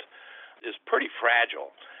canned, is pretty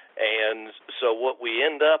fragile. And so what we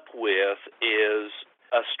end up with is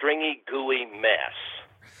a stringy, gooey mess.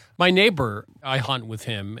 My neighbor, I hunt with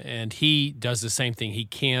him, and he does the same thing. He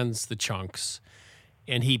cans the chunks,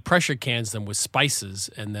 and he pressure cans them with spices,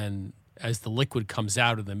 and then as the liquid comes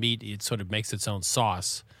out of the meat, it sort of makes its own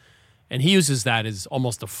sauce. And he uses that as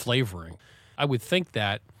almost a flavoring. I would think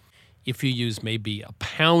that if you use maybe a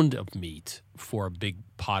pound of meat for a big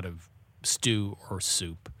pot of stew or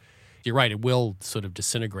soup, you're right, it will sort of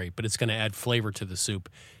disintegrate, but it's going to add flavor to the soup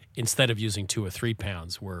instead of using 2 or 3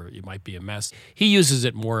 pounds where it might be a mess. He uses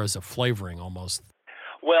it more as a flavoring almost.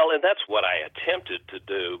 Well, and that's what I attempted to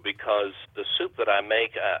do, because the soup that I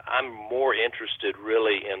make, I'm more interested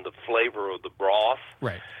really in the flavor of the broth.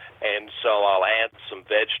 Right. And so I'll add some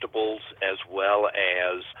vegetables as well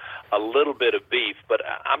as a little bit of beef, but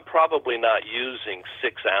I'm probably not using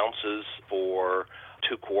 6 ounces for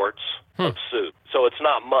 2 quarts of soup. So it's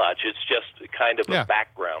not much. It's just kind of Yeah. a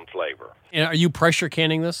background flavor. And are you pressure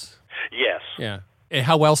canning this? Yes. Yeah. And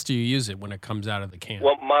how else do you use it when it comes out of the can?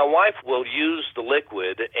 Well, my wife will use the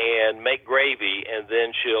liquid and make gravy, and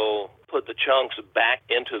then she'll put the chunks back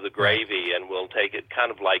into the gravy, and we'll take it kind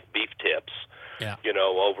of like beef tips,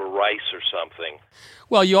 over rice or something.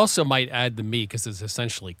 Well, you also might add the meat because it's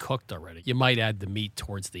essentially cooked already. You might add the meat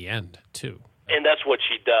towards the end, too. And that's what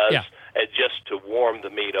she does, Yeah. just to warm the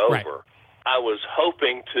meat over. Right. I was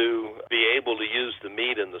hoping to be able to use the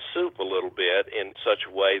meat in the soup a little bit in such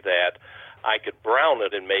a way that I could brown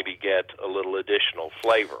it and maybe get a little additional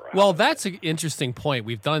flavor. Well, that's an interesting point.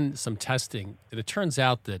 We've done some testing, and it turns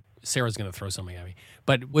out that Sarah's going to throw something at me.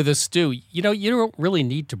 But with a stew, you don't really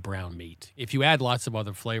need to brown meat. If you add lots of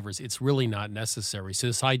other flavors, it's really not necessary. So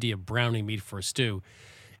this idea of browning meat for a stew,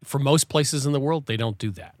 for most places in the world, they don't do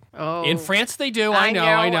that. Oh, In France, they do. I know.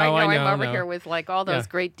 I'm over I know. here with like all those Yeah.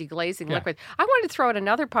 great deglazing Yeah. liquids. I wanted to throw out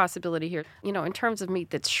another possibility here. In terms of meat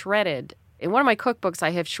that's shredded. In one of my cookbooks, I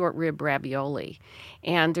have short rib ravioli,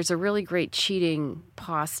 and there's a really great cheating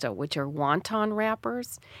pasta, which are wonton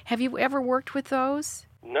wrappers. Have you ever worked with those?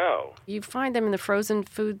 No. You find them in the frozen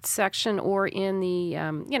food section or in the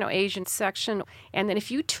Asian section. And then if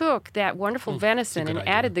you took that wonderful venison and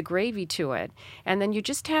added the gravy to it, and then you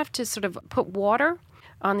just have to sort of put water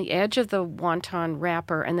on the edge of the wonton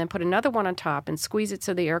wrapper and then put another one on top and squeeze it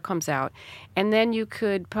so the air comes out. And then you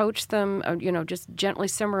could poach them, just gently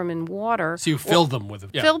simmer them in water. So you fill them with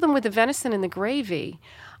it. Fill them with the venison and the gravy,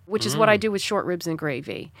 which is what I do with short ribs and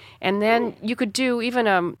gravy. And then you could do even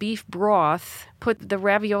a beef broth, put the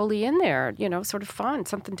ravioli in there, sort of fun,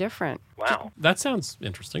 something different. Wow. That sounds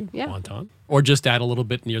interesting, Yeah. wonton. Or just add a little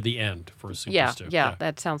bit near the end for a super stew. Yeah,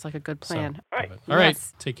 that sounds like a good plan. All right. All right,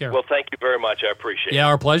 Yes. take care. Well, thank you very much. I appreciate it. Yeah,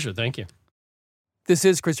 our pleasure. Thank you. This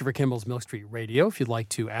is Christopher Kimball's Milk Street Radio. If you'd like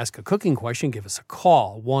to ask a cooking question, give us a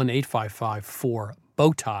call,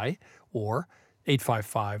 1-855-4-BOWTIE or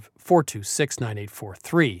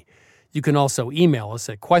 855-426-9843. You can also email us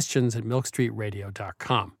at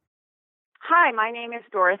questions@milkstreetradio.com. Hi, my name is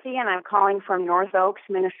Dorothy, and I'm calling from North Oaks,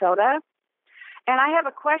 Minnesota. And I have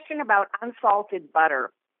a question about unsalted butter.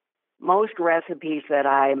 Most recipes that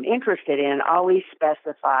I'm interested in always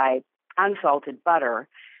specify unsalted butter.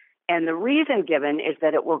 And the reason given is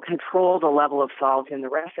that it will control the level of salt in the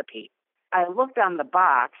recipe. I looked on the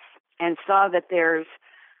box and saw that there's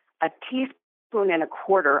a teaspoon and a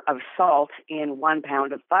quarter of salt in 1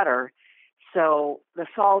 pound of butter. So the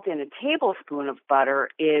salt in a tablespoon of butter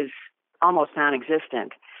is almost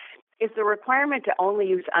non-existent. Is the requirement to only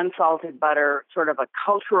use unsalted butter sort of a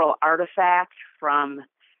cultural artifact from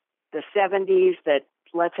the 70s that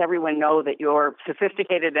lets everyone know that you're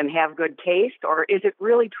sophisticated and have good taste? Or is it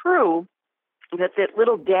really true that that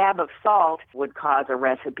little dab of salt would cause a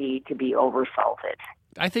recipe to be oversalted?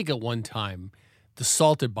 I think at one time, the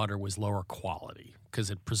salted butter was lower quality because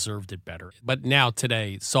it preserved it better. But now,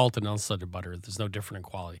 today, salt and unsalted butter, there's no different in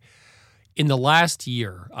quality. In the last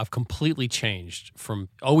year, I've completely changed from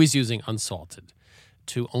always using unsalted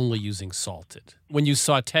to only using salted. When you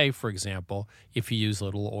saute, for example, if you use a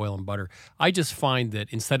little oil and butter, I just find that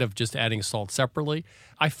instead of just adding salt separately,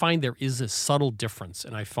 I find there is a subtle difference,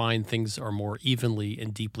 and I find things are more evenly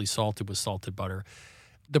and deeply salted with salted butter.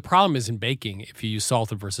 The problem is in baking, if you use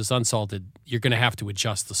salted versus unsalted, you're going to have to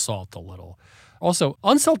adjust the salt a little. Also,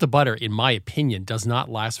 unsalted butter, in my opinion, does not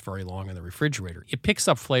last very long in the refrigerator. It picks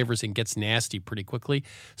up flavors and gets nasty pretty quickly.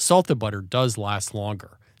 Salted butter does last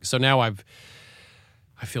longer. So now I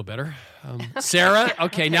feel better. Sarah,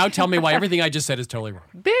 okay, now tell me why everything I just said is totally wrong.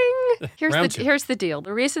 Bing! Round two. Here's the deal.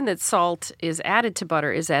 The reason that salt is added to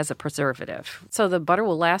butter is as a preservative. So the butter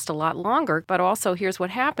will last a lot longer, but also here's what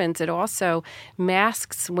happens. It also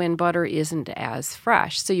masks when butter isn't as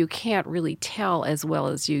fresh. So you can't really tell as well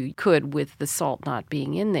as you could with the salt not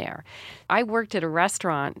being in there. I worked at a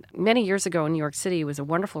restaurant many years ago in New York City. It was a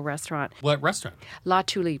wonderful restaurant. What restaurant? La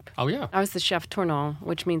Tulipe. Oh, yeah. I was the chef tournant,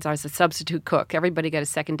 which means I was a substitute cook. Everybody got a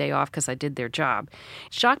second day off because I did their job.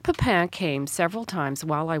 Jacques Pepin came several times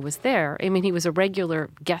while I was there. I mean, he was a regular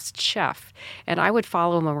guest chef, and I would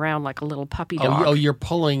follow him around like a little puppy dog. Oh, you're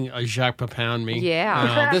pulling a Jacques Pepin on me?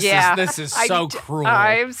 Yeah. Oh, this is so cruel.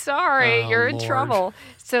 I'm sorry. Oh, You're in Lord. trouble.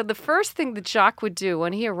 So the first thing that Jacques would do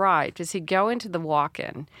when he arrived is he'd go into the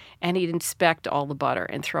walk-in, and he'd inspect all the butter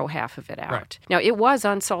and throw half of it out. Right. Now, it was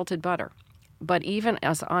unsalted butter. But even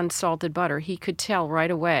as unsalted butter, he could tell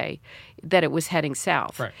right away that it was heading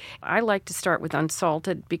south. Right. I like to start with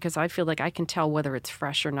unsalted because I feel like I can tell whether it's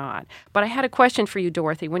fresh or not. But I had a question for you,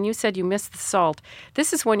 Dorothy. When you said you missed the salt,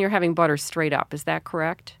 this is when you're having butter straight up. Is that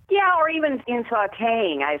correct? Yeah, or even in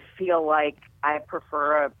sautéing, I feel like I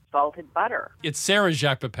prefer a salted butter. It's Sarah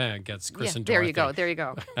Jacques Pepin gets Chris and Dorothy. There you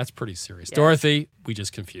go. That's pretty serious. Yes. Dorothy, we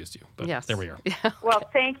just confused you, but yes. there we are. Well,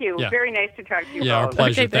 thank you. Yeah. Very nice to talk to you Yeah, our both.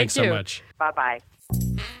 pleasure. Okay, Thanks so much. Bye-bye.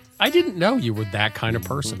 I didn't know you were that kind of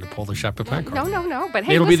person to pull the Jacques Pepin card. No. But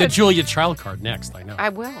hey, It'll be the listen, Julia Child card next, I know. I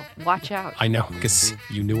will. Watch out. I know, because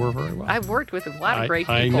you knew her very well. I've worked with a lot of great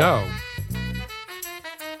people. I know.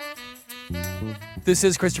 This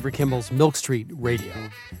is Christopher Kimball's Milk Street Radio.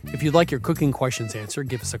 If you'd like your cooking questions answered,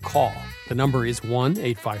 give us a call. The number is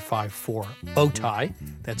 1-855-4-BOWTIE.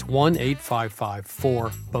 That's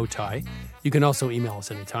 1-855-4-BOWTIE. You can also email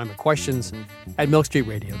us anytime at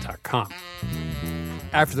questions@milkstreetradio.com.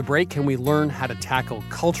 After the break, can we learn how to tackle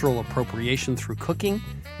cultural appropriation through cooking?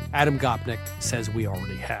 Adam Gopnik says we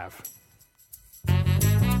already have.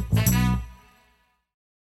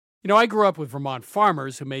 You know, I grew up with Vermont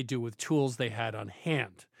farmers who made do with tools they had on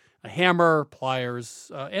hand. A hammer,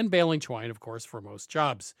 pliers, and baling twine, of course, for most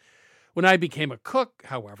jobs. When I became a cook,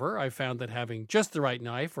 however, I found that having just the right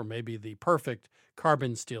knife or maybe the perfect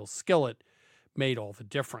carbon steel skillet made all the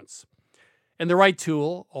difference. And the right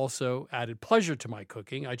tool also added pleasure to my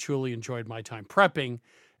cooking. I truly enjoyed my time prepping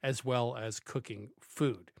as well as cooking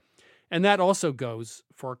food. And that also goes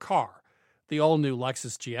for a car. The all-new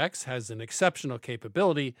Lexus GX has an exceptional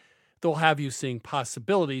capability that will have you seeing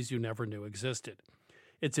possibilities you never knew existed.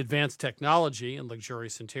 Its advanced technology and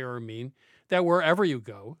luxurious interior mean that wherever you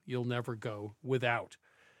go, you'll never go without.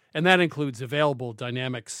 And that includes available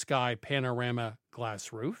dynamic sky panorama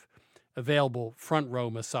glass roof, available front row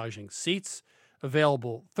massaging seats,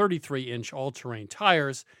 available 33-inch all-terrain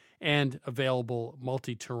tires, and available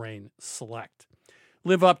multi-terrain select.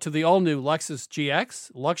 Live up to the all-new Lexus GX,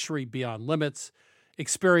 luxury beyond limits.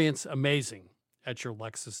 Experience amazing at your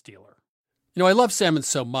Lexus dealer. You know, I love salmon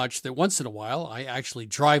so much that once in a while I actually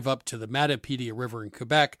drive up to the Matapedia River in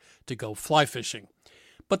Quebec to go fly fishing.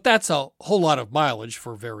 But that's a whole lot of mileage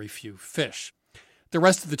for very few fish. The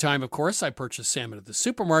rest of the time, of course, I purchase salmon at the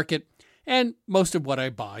supermarket, and most of what I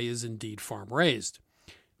buy is indeed farm-raised.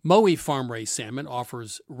 Mowi farm-raised salmon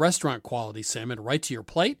offers restaurant-quality salmon right to your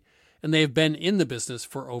plate, and they have been in the business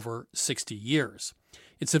for over 60 years.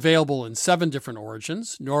 It's available in 7 different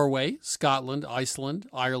origins: Norway, Scotland, Iceland,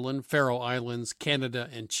 Ireland, Faroe Islands, Canada,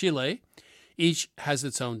 and Chile. Each has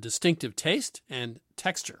its own distinctive taste and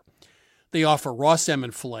texture. They offer raw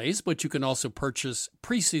salmon fillets, but you can also purchase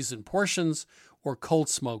pre-seasoned portions or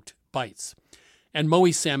cold-smoked bites. And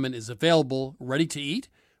Mowi salmon is available ready to eat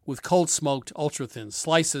with cold-smoked ultra-thin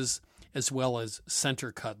slices as well as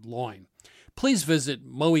center-cut loin. Please visit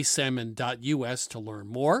mowisalmon.us to learn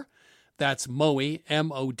more. That's Mowi,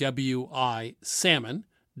 M-O-W-I,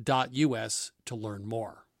 salmon.us to learn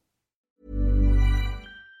more.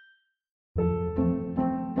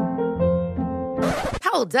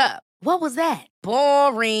 Hold up. What was that?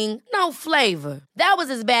 Boring. No flavor. That was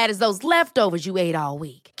as bad as those leftovers you ate all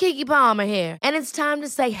week. Keke Palmer here, and it's time to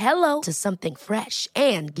say hello to something fresh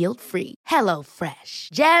and guilt-free.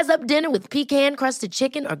 HelloFresh. Jazz up dinner with pecan-crusted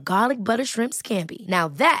chicken or garlic butter shrimp scampi. Now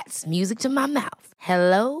that's music to my mouth.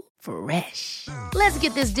 HelloFresh. Let's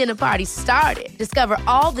get this dinner party started. Discover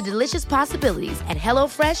all the delicious possibilities at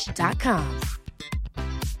HelloFresh.com.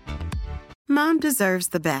 Mom deserves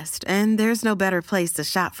the best, and there's no better place to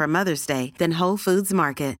shop for Mother's Day than Whole Foods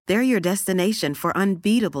Market. They're your destination for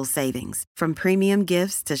unbeatable savings, from premium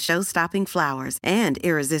gifts to show-stopping flowers and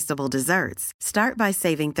irresistible desserts. Start by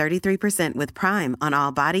saving 33% with Prime on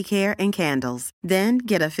all body care and candles. Then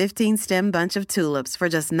get a 15-stem bunch of tulips for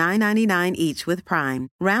just $9.99 each with Prime.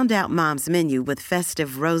 Round out Mom's menu with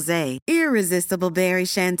festive rosé, irresistible berry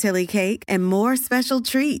chantilly cake, and more special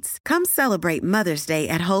treats. Come celebrate Mother's Day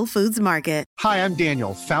at Whole Foods Market. Hi, I'm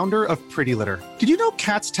Daniel, founder of Pretty Litter. Did you know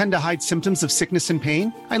cats tend to hide symptoms of sickness and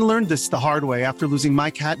pain? I learned this the hard way after losing my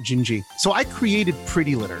cat, Gingy. So I created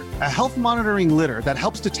Pretty Litter, a health monitoring litter that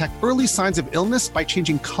helps detect early signs of illness by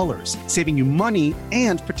changing colors, saving you money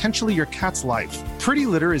and potentially your cat's life. Pretty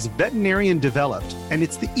Litter is veterinarian developed, and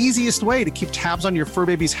it's the easiest way to keep tabs on your fur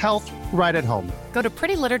baby's health right at home. Go to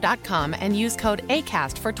prettylitter.com and use code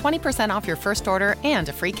ACAST for 20% off your first order and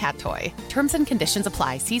a free cat toy. Terms and conditions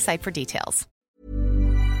apply. See site for details.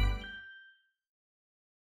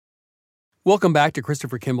 Welcome back to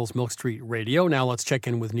Christopher Kimball's Milk Street Radio. Now let's check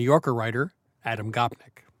in with New Yorker writer Adam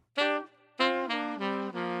Gopnik.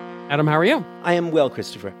 Adam, how are you? I am well,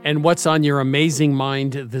 Christopher. And what's on your amazing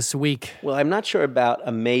mind this week? Well, I'm not sure about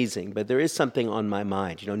amazing, but there is something on my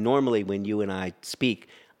mind. You know, normally when you and I speak,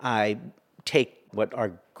 I take what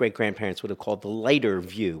our great-grandparents would have called the lighter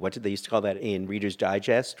view. What did they used to call that in Reader's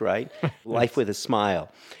Digest, right? Life with a smile.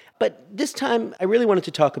 But this time, I really wanted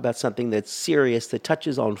to talk about something that's serious, that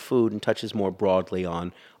touches on food and touches more broadly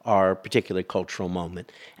on our particular cultural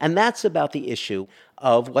moment. And that's about the issue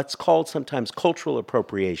of what's called sometimes cultural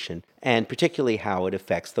appropriation, and particularly how it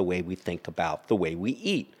affects the way we think about the way we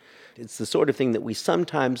eat. It's the sort of thing that we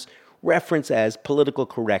sometimes reference as political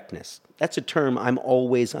correctness. That's a term I'm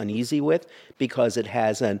always uneasy with because it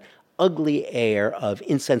has an ugly air of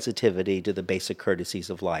insensitivity to the basic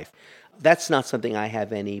courtesies of life. That's not something I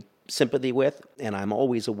have any sympathy with, and I'm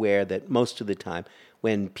always aware that most of the time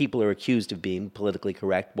when people are accused of being politically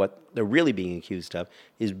correct, what they're really being accused of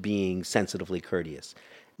is being sensitively courteous.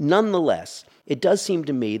 Nonetheless, it does seem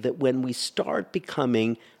to me that when we start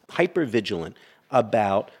becoming hypervigilant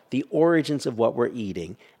about the origins of what we're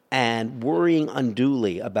eating and worrying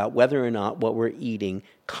unduly about whether or not what we're eating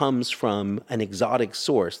comes from an exotic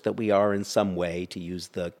source that we are in some way, to use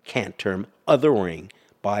the Kant term, othering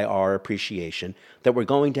by our appreciation, that we're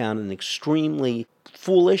going down an extremely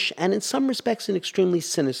foolish and in some respects an extremely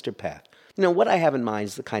sinister path. You know, what I have in mind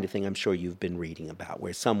is the kind of thing I'm sure you've been reading about,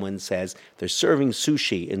 where someone says they're serving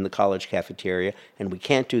sushi in the college cafeteria and we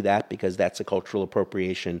can't do that because that's a cultural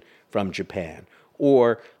appropriation from Japan.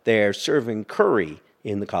 Or they're serving curry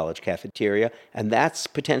in the college cafeteria, and that's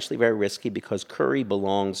potentially very risky because curry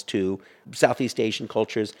belongs to Southeast Asian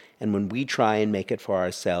cultures, and when we try and make it for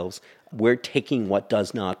ourselves, we're taking what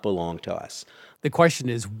does not belong to us. The question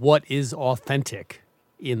is, what is authentic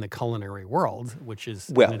in the culinary world, which is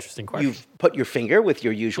an interesting question. You've put your finger with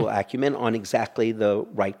your usual acumen on exactly the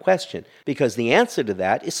right question, because the answer to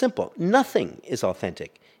that is simple. Nothing is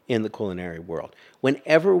authentic in the culinary world.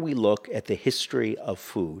 Whenever we look at the history of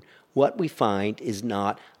food, what we find is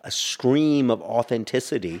not a stream of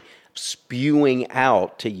authenticity spewing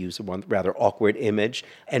out, to use a rather awkward image,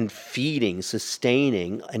 and feeding,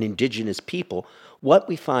 sustaining an indigenous people. What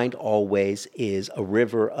we find always is a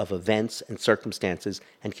river of events and circumstances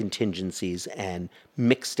and contingencies and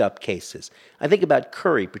mixed up cases. I think about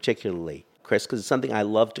curry particularly, Chris, because it's something I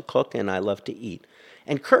love to cook and I love to eat.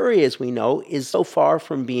 And curry, as we know, is so far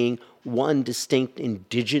from being one distinct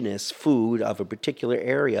indigenous food of a particular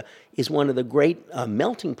area, is one of the great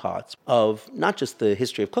melting pots of not just the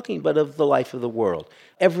history of cooking, but of the life of the world.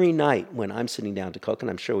 Every night when I'm sitting down to cook, and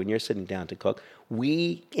I'm sure when you're sitting down to cook,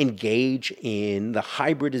 we engage in the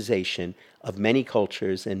hybridization of many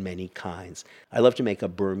cultures and many kinds. I love to make a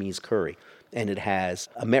Burmese curry. And it has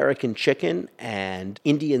American chicken and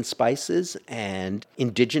Indian spices and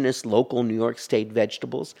indigenous local New York State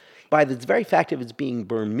vegetables. By the very fact of its being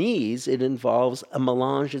Burmese, it involves a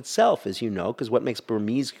melange itself, as you know, because what makes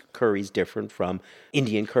Burmese curries different from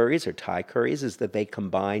Indian curries or Thai curries is that they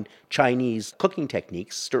combine Chinese cooking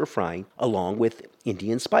techniques, stir-frying, along with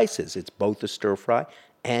Indian spices. It's both a stir-fry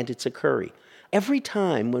and it's a curry. Every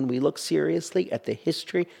time when we look seriously at the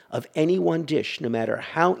history of any one dish, no matter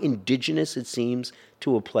how indigenous it seems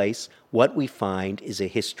to a place, what we find is a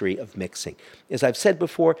history of mixing. As I've said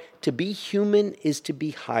before, to be human is to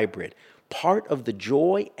be hybrid. Part of the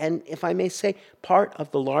joy, and if I may say, part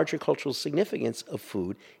of the larger cultural significance of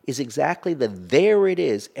food is exactly that there it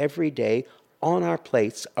is every day on our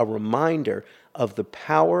plates, a reminder of the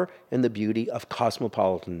power and the beauty of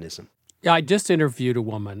cosmopolitanism. Yeah, I just interviewed a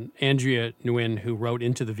woman, Andrea Nguyen, who wrote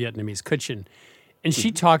Into the Vietnamese Kitchen, and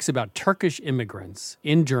she talks about Turkish immigrants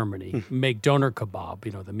in Germany make doner kebab,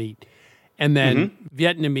 you know, the meat, and then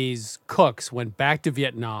Vietnamese cooks went back to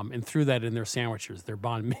Vietnam and threw that in their sandwiches, their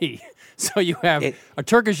banh mi. So you have a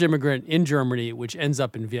Turkish immigrant in Germany, which ends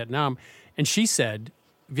up in Vietnam, and she said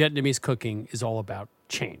Vietnamese cooking is all about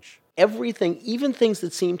change. Everything, even things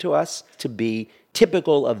that seem to us to be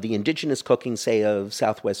typical of the indigenous cooking, say, of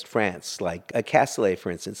Southwest France, like a cassoulet,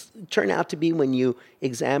 for instance, turn out to be, when you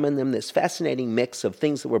examine them, this fascinating mix of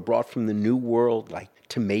things that were brought from the New World, like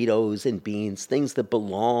tomatoes and beans, things that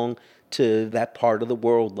belong to that part of the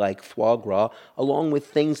world, like foie gras, along with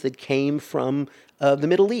things that came from the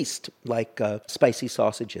Middle East, like spicy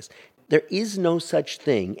sausages. There is no such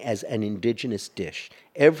thing as an indigenous dish.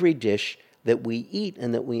 Every dish that we eat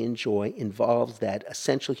and that we enjoy involves that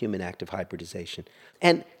essential human act of hybridization.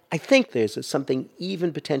 And I think there's something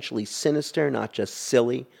even potentially sinister, not just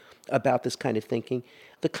silly, about this kind of thinking.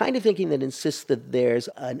 The kind of thinking that insists that there's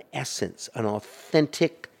an essence, an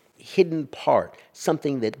authentic hidden part,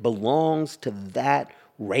 something that belongs to that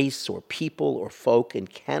race or people or folk and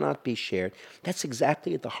cannot be shared. That's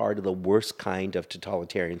exactly at the heart of the worst kind of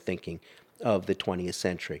totalitarian thinking of the 20th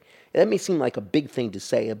century. That may seem like a big thing to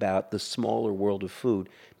say about the smaller world of food,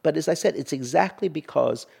 but as I said, it's exactly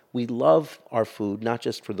because we love our food, not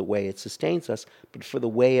just for the way it sustains us, but for the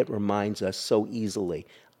way it reminds us so easily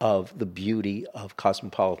of the beauty of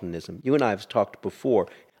cosmopolitanism. You and I have talked before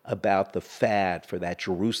about the fad for that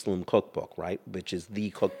Jerusalem cookbook, right, which is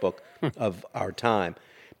the cookbook of our time.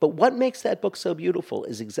 But what makes that book so beautiful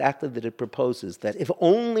is exactly that it proposes that if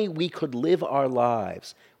only we could live our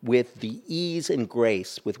lives with the ease and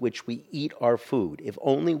grace with which we eat our food, if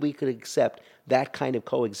only we could accept that kind of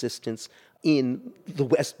coexistence in the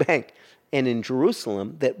West Bank and in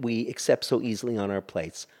Jerusalem that we accept so easily on our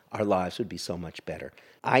plates, our lives would be so much better.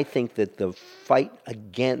 I think that the fight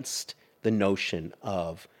against the notion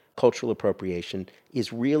of cultural appropriation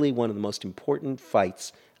is really one of the most important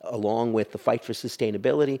fights, along with the fight for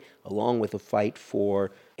sustainability, along with the fight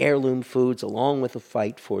for heirloom foods, along with the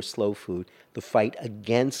fight for slow food. The fight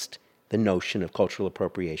against the notion of cultural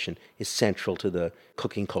appropriation is central to the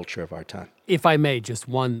cooking culture of our time. If I may, just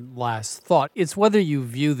one last thought. It's whether you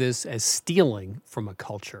view this as stealing from a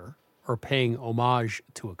culture or paying homage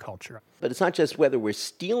to a culture. But it's not just whether we're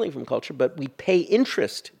stealing from culture, but we pay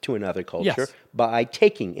interest to another culture Yes. by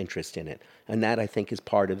taking interest in it. And that, I think, is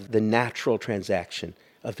part of the natural transaction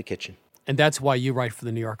of the kitchen. And that's why you write for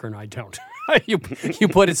the New Yorker and I don't. you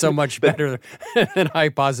put it so much better than I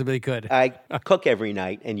possibly could. I cook every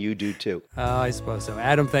night, and you do too. I suppose so.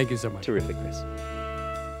 Adam, thank you so much. Terrific, Chris.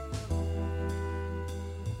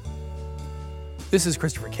 This is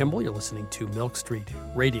Christopher Kimball. You're listening to Milk Street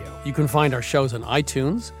Radio. You can find our shows on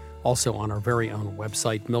iTunes, also on our very own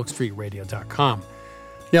website, milkstreetradio.com.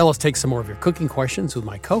 Now let's take some more of your cooking questions with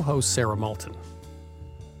my co-host, Sarah Moulton.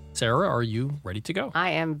 Sarah, are you ready to go? I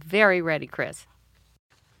am very ready, Chris.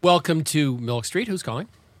 Welcome to Milk Street. Who's calling?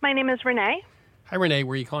 My name is Renee. Hi, Renee.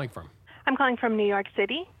 Where are you calling from? I'm calling from New York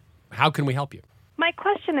City. How can we help you? My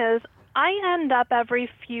question is, I end up every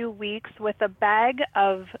few weeks with a bag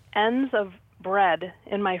of ends of bread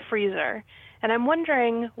in my freezer, and I'm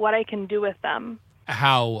wondering what I can do with them.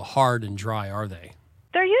 How hard and dry are they?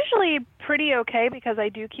 They're usually pretty okay because I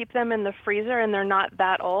do keep them in the freezer and they're not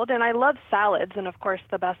that old, and I love salads, and of course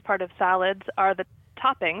the best part of salads are the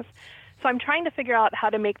toppings. So I'm trying to figure out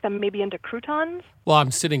how to make them maybe into croutons. Well,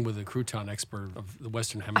 I'm sitting with a crouton expert of the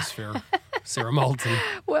Western Hemisphere, Sarah Moulton.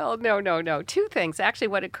 Well, no. Two things. Actually,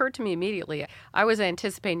 what occurred to me immediately, I was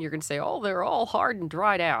anticipating you're going to say, oh, they're all hard and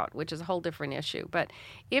dried out, which is a whole different issue. But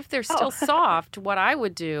if they're still soft, what I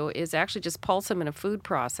would do is actually just pulse them in a food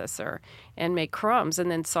processor and make crumbs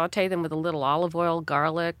and then saute them with a little olive oil,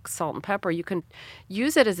 garlic, salt, and pepper. You can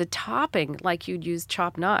use it as a topping like you'd use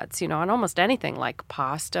chopped nuts, on almost anything like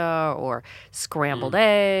pasta or scrambled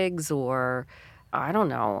eggs or, I don't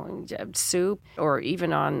know, soup or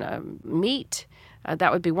even on meat.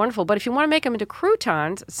 That would be wonderful. But if you want to make them into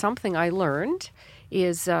croutons, something I learned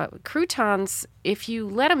is croutons, if you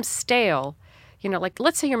let them stale, like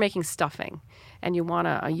let's say you're making stuffing and you want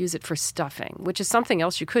to use it for stuffing, which is something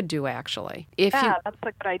else you could do actually. That's a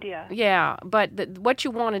good idea. Yeah, but what you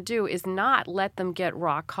want to do is not let them get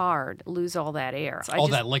rock hard, lose all that air.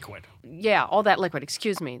 That liquid. Yeah, all that liquid.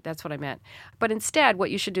 Excuse me. That's what I meant. But instead, what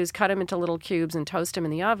you should do is cut them into little cubes and toast them in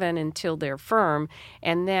the oven until they're firm,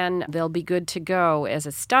 and then they'll be good to go as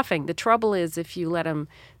a stuffing. The trouble is if you let them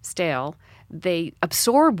stale, they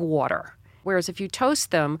absorb water. Whereas if you toast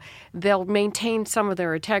them, they'll maintain some of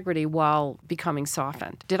their integrity while becoming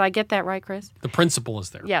softened. Did I get that right, Chris? The principle is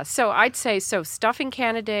there. Yeah, so I'd say stuffing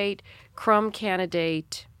candidate, crumb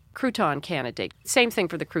candidate, crouton candidate. Same thing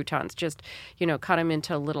for the croutons. Just, cut them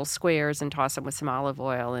into little squares and toss them with some olive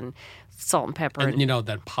oil and salt and pepper. And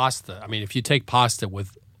that pasta, if you take pasta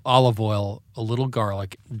with olive oil, a little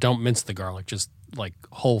garlic, don't mince the garlic, just like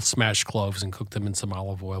whole smashed cloves and cook them in some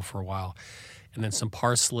olive oil for a while. And then some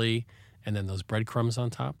parsley, and then those breadcrumbs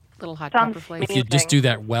on top. Little hot pepper flavor. If you just do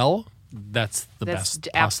that well, that's the best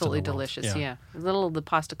pasta absolutely in the world. Delicious, yeah. A little of the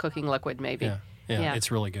pasta cooking liquid, maybe. Yeah,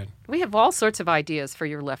 it's really good. We have all sorts of ideas for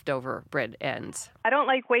your leftover bread ends. I don't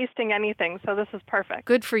like wasting anything, so this is perfect.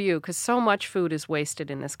 Good for you, because so much food is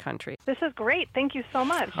wasted in this country. This is great. Thank you so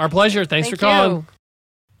much. Our pleasure. Thanks for calling.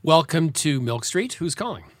 Welcome to Milk Street. Who's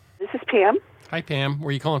calling? This is Pam. Hi, Pam. Where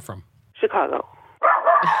are you calling from? Chicago.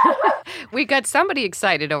 We got somebody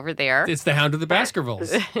excited over there. It's the Hound of the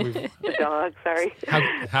Baskervilles. The dog, sorry.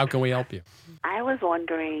 How can we help you? I was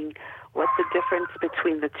wondering what the difference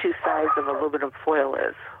between the two sides of aluminum foil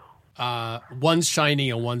is. One's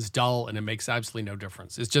shiny and one's dull, and it makes absolutely no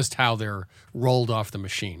difference. It's just how they're rolled off the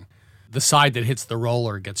machine. The side that hits the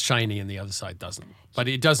roller gets shiny and the other side doesn't. But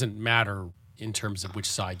it doesn't matter in terms of which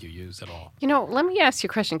side you use at all. Let me ask you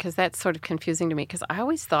a question, because that's sort of confusing to me, because I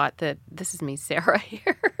always thought that, this is me, Sarah,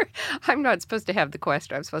 here. I'm not supposed to have the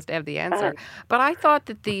question. I'm supposed to have the answer. But I thought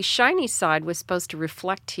that the shiny side was supposed to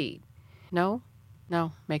reflect heat. No?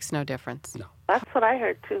 No, makes no difference. No. That's what I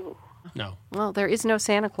heard, too. No. Well, there is no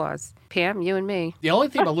Santa Claus. Pam, you and me. The only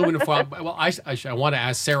thing about aluminum foil, well, I want to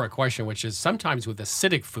ask Sarah a question, which is sometimes with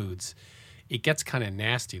acidic foods, it gets kind of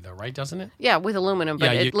nasty, though, right? Doesn't it? Yeah, with aluminum,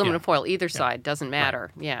 but aluminum yeah. foil, either side, doesn't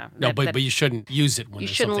matter. Right. Yeah. No, but you shouldn't use it when you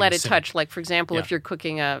there's shouldn't something let it acidic. touch. Like, for example, if you're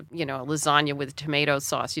cooking a lasagna with tomato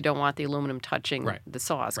sauce, you don't want the aluminum touching the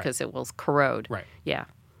sauce because it will corrode. Right. Yeah.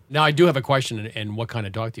 Now, I do have a question, and what kind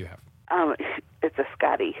of dog do you have? It's a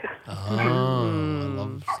Scotty. Oh, I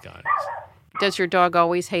love Scotties. Does your dog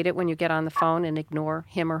always hate it when you get on the phone and ignore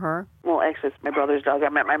him or her? Well, actually, it's my brother's dog.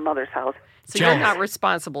 I'm at my mother's house. So you're not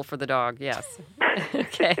responsible for the dog, yes.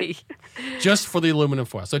 Okay. Just for the aluminum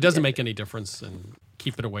foil. So it doesn't make any difference, and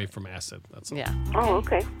keep it away from acid. That's all. Yeah. Oh,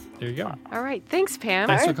 okay. There you go. All right. Thanks, Pam.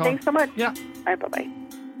 Thanks for calling. Thanks so much. Yeah. All right, bye-bye.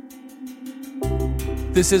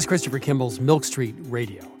 This is Christopher Kimball's Milk Street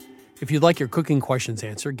Radio. If you'd like your cooking questions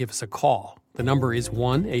answered, give us a call. The number is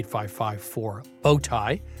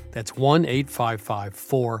 1-855-4-BOWTIE. That's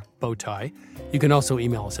 1-855-4-BOWTIE. You can also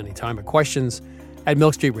email us anytime at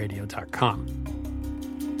questions@milkstreetradio.com.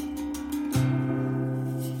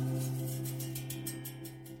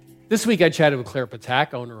 This week I chatted with Claire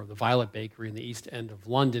Patak, owner of the Violet Bakery in the East End of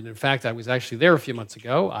London. In fact, I was actually there a few months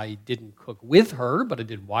ago. I didn't cook with her, but I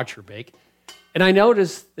did watch her bake. And I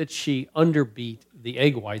noticed that she underbeat the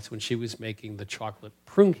egg whites when she was making the chocolate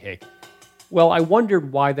prune cake. Well, I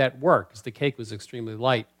wondered why that worked, because the cake was extremely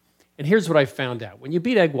light. And here's what I found out. When you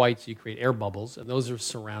beat egg whites, you create air bubbles, and those are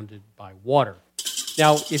surrounded by water.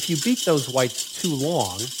 Now, if you beat those whites too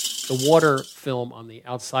long, the water film on the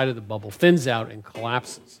outside of the bubble thins out and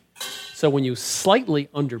collapses. So when you slightly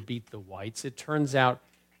underbeat the whites, it turns out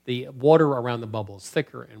the water around the bubble is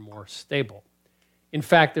thicker and more stable. In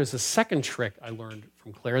fact, there's a second trick I learned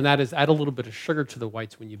from Claire, and that is add a little bit of sugar to the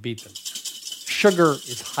whites when you beat them. Sugar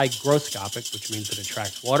is hygroscopic, which means it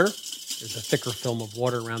attracts water. There's a thicker film of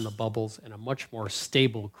water around the bubbles and a much more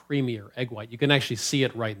stable, creamier egg white. You can actually see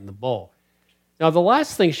it right in the bowl. Now, the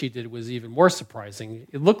last thing she did was even more surprising.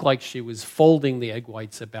 It looked like she was folding the egg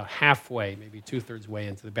whites about halfway, maybe 2/3 way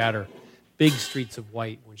into the batter, big streaks of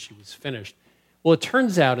white when she was finished. Well, it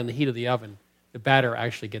turns out in the heat of the oven, the batter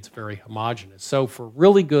actually gets very homogeneous. So for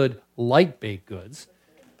really good light baked goods,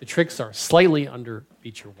 the tricks are slightly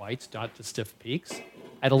underbeat your whites, not to stiff peaks.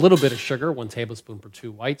 Add a little bit of sugar, 1 tablespoon per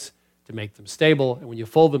 2 whites, to make them stable. And when you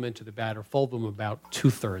fold them into the batter, fold them about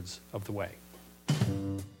 2/3 of the way.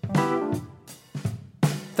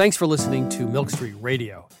 Thanks for listening to Milk Street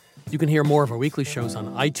Radio. You can hear more of our weekly shows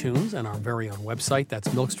on iTunes and our very own website. That's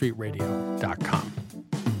milkstreetradio.com.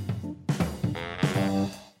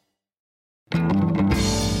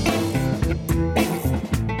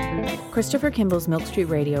 Christopher Kimball's Milk Street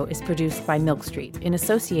Radio is produced by Milk Street in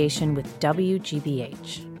association with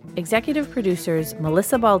WGBH. Executive producers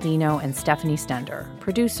Melissa Baldino and Stephanie Stender.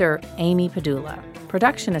 Producer Amy Padula.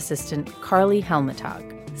 Production assistant Carly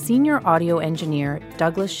Helmetag. Senior audio engineer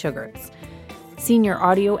Douglas Sugarts. Senior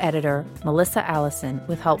audio editor Melissa Allison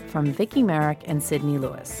with help from Vicki Merrick and Sydney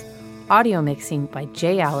Lewis. Audio mixing by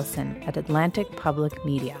Jay Allison at Atlantic Public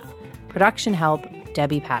Media. Production help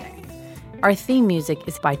Debbie Paddock. Our theme music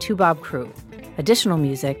is by Toubab Crew. Additional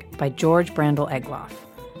music by George Brandel Egloff.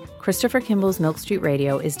 Christopher Kimball's Milk Street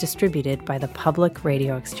Radio is distributed by the Public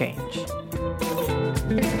Radio Exchange.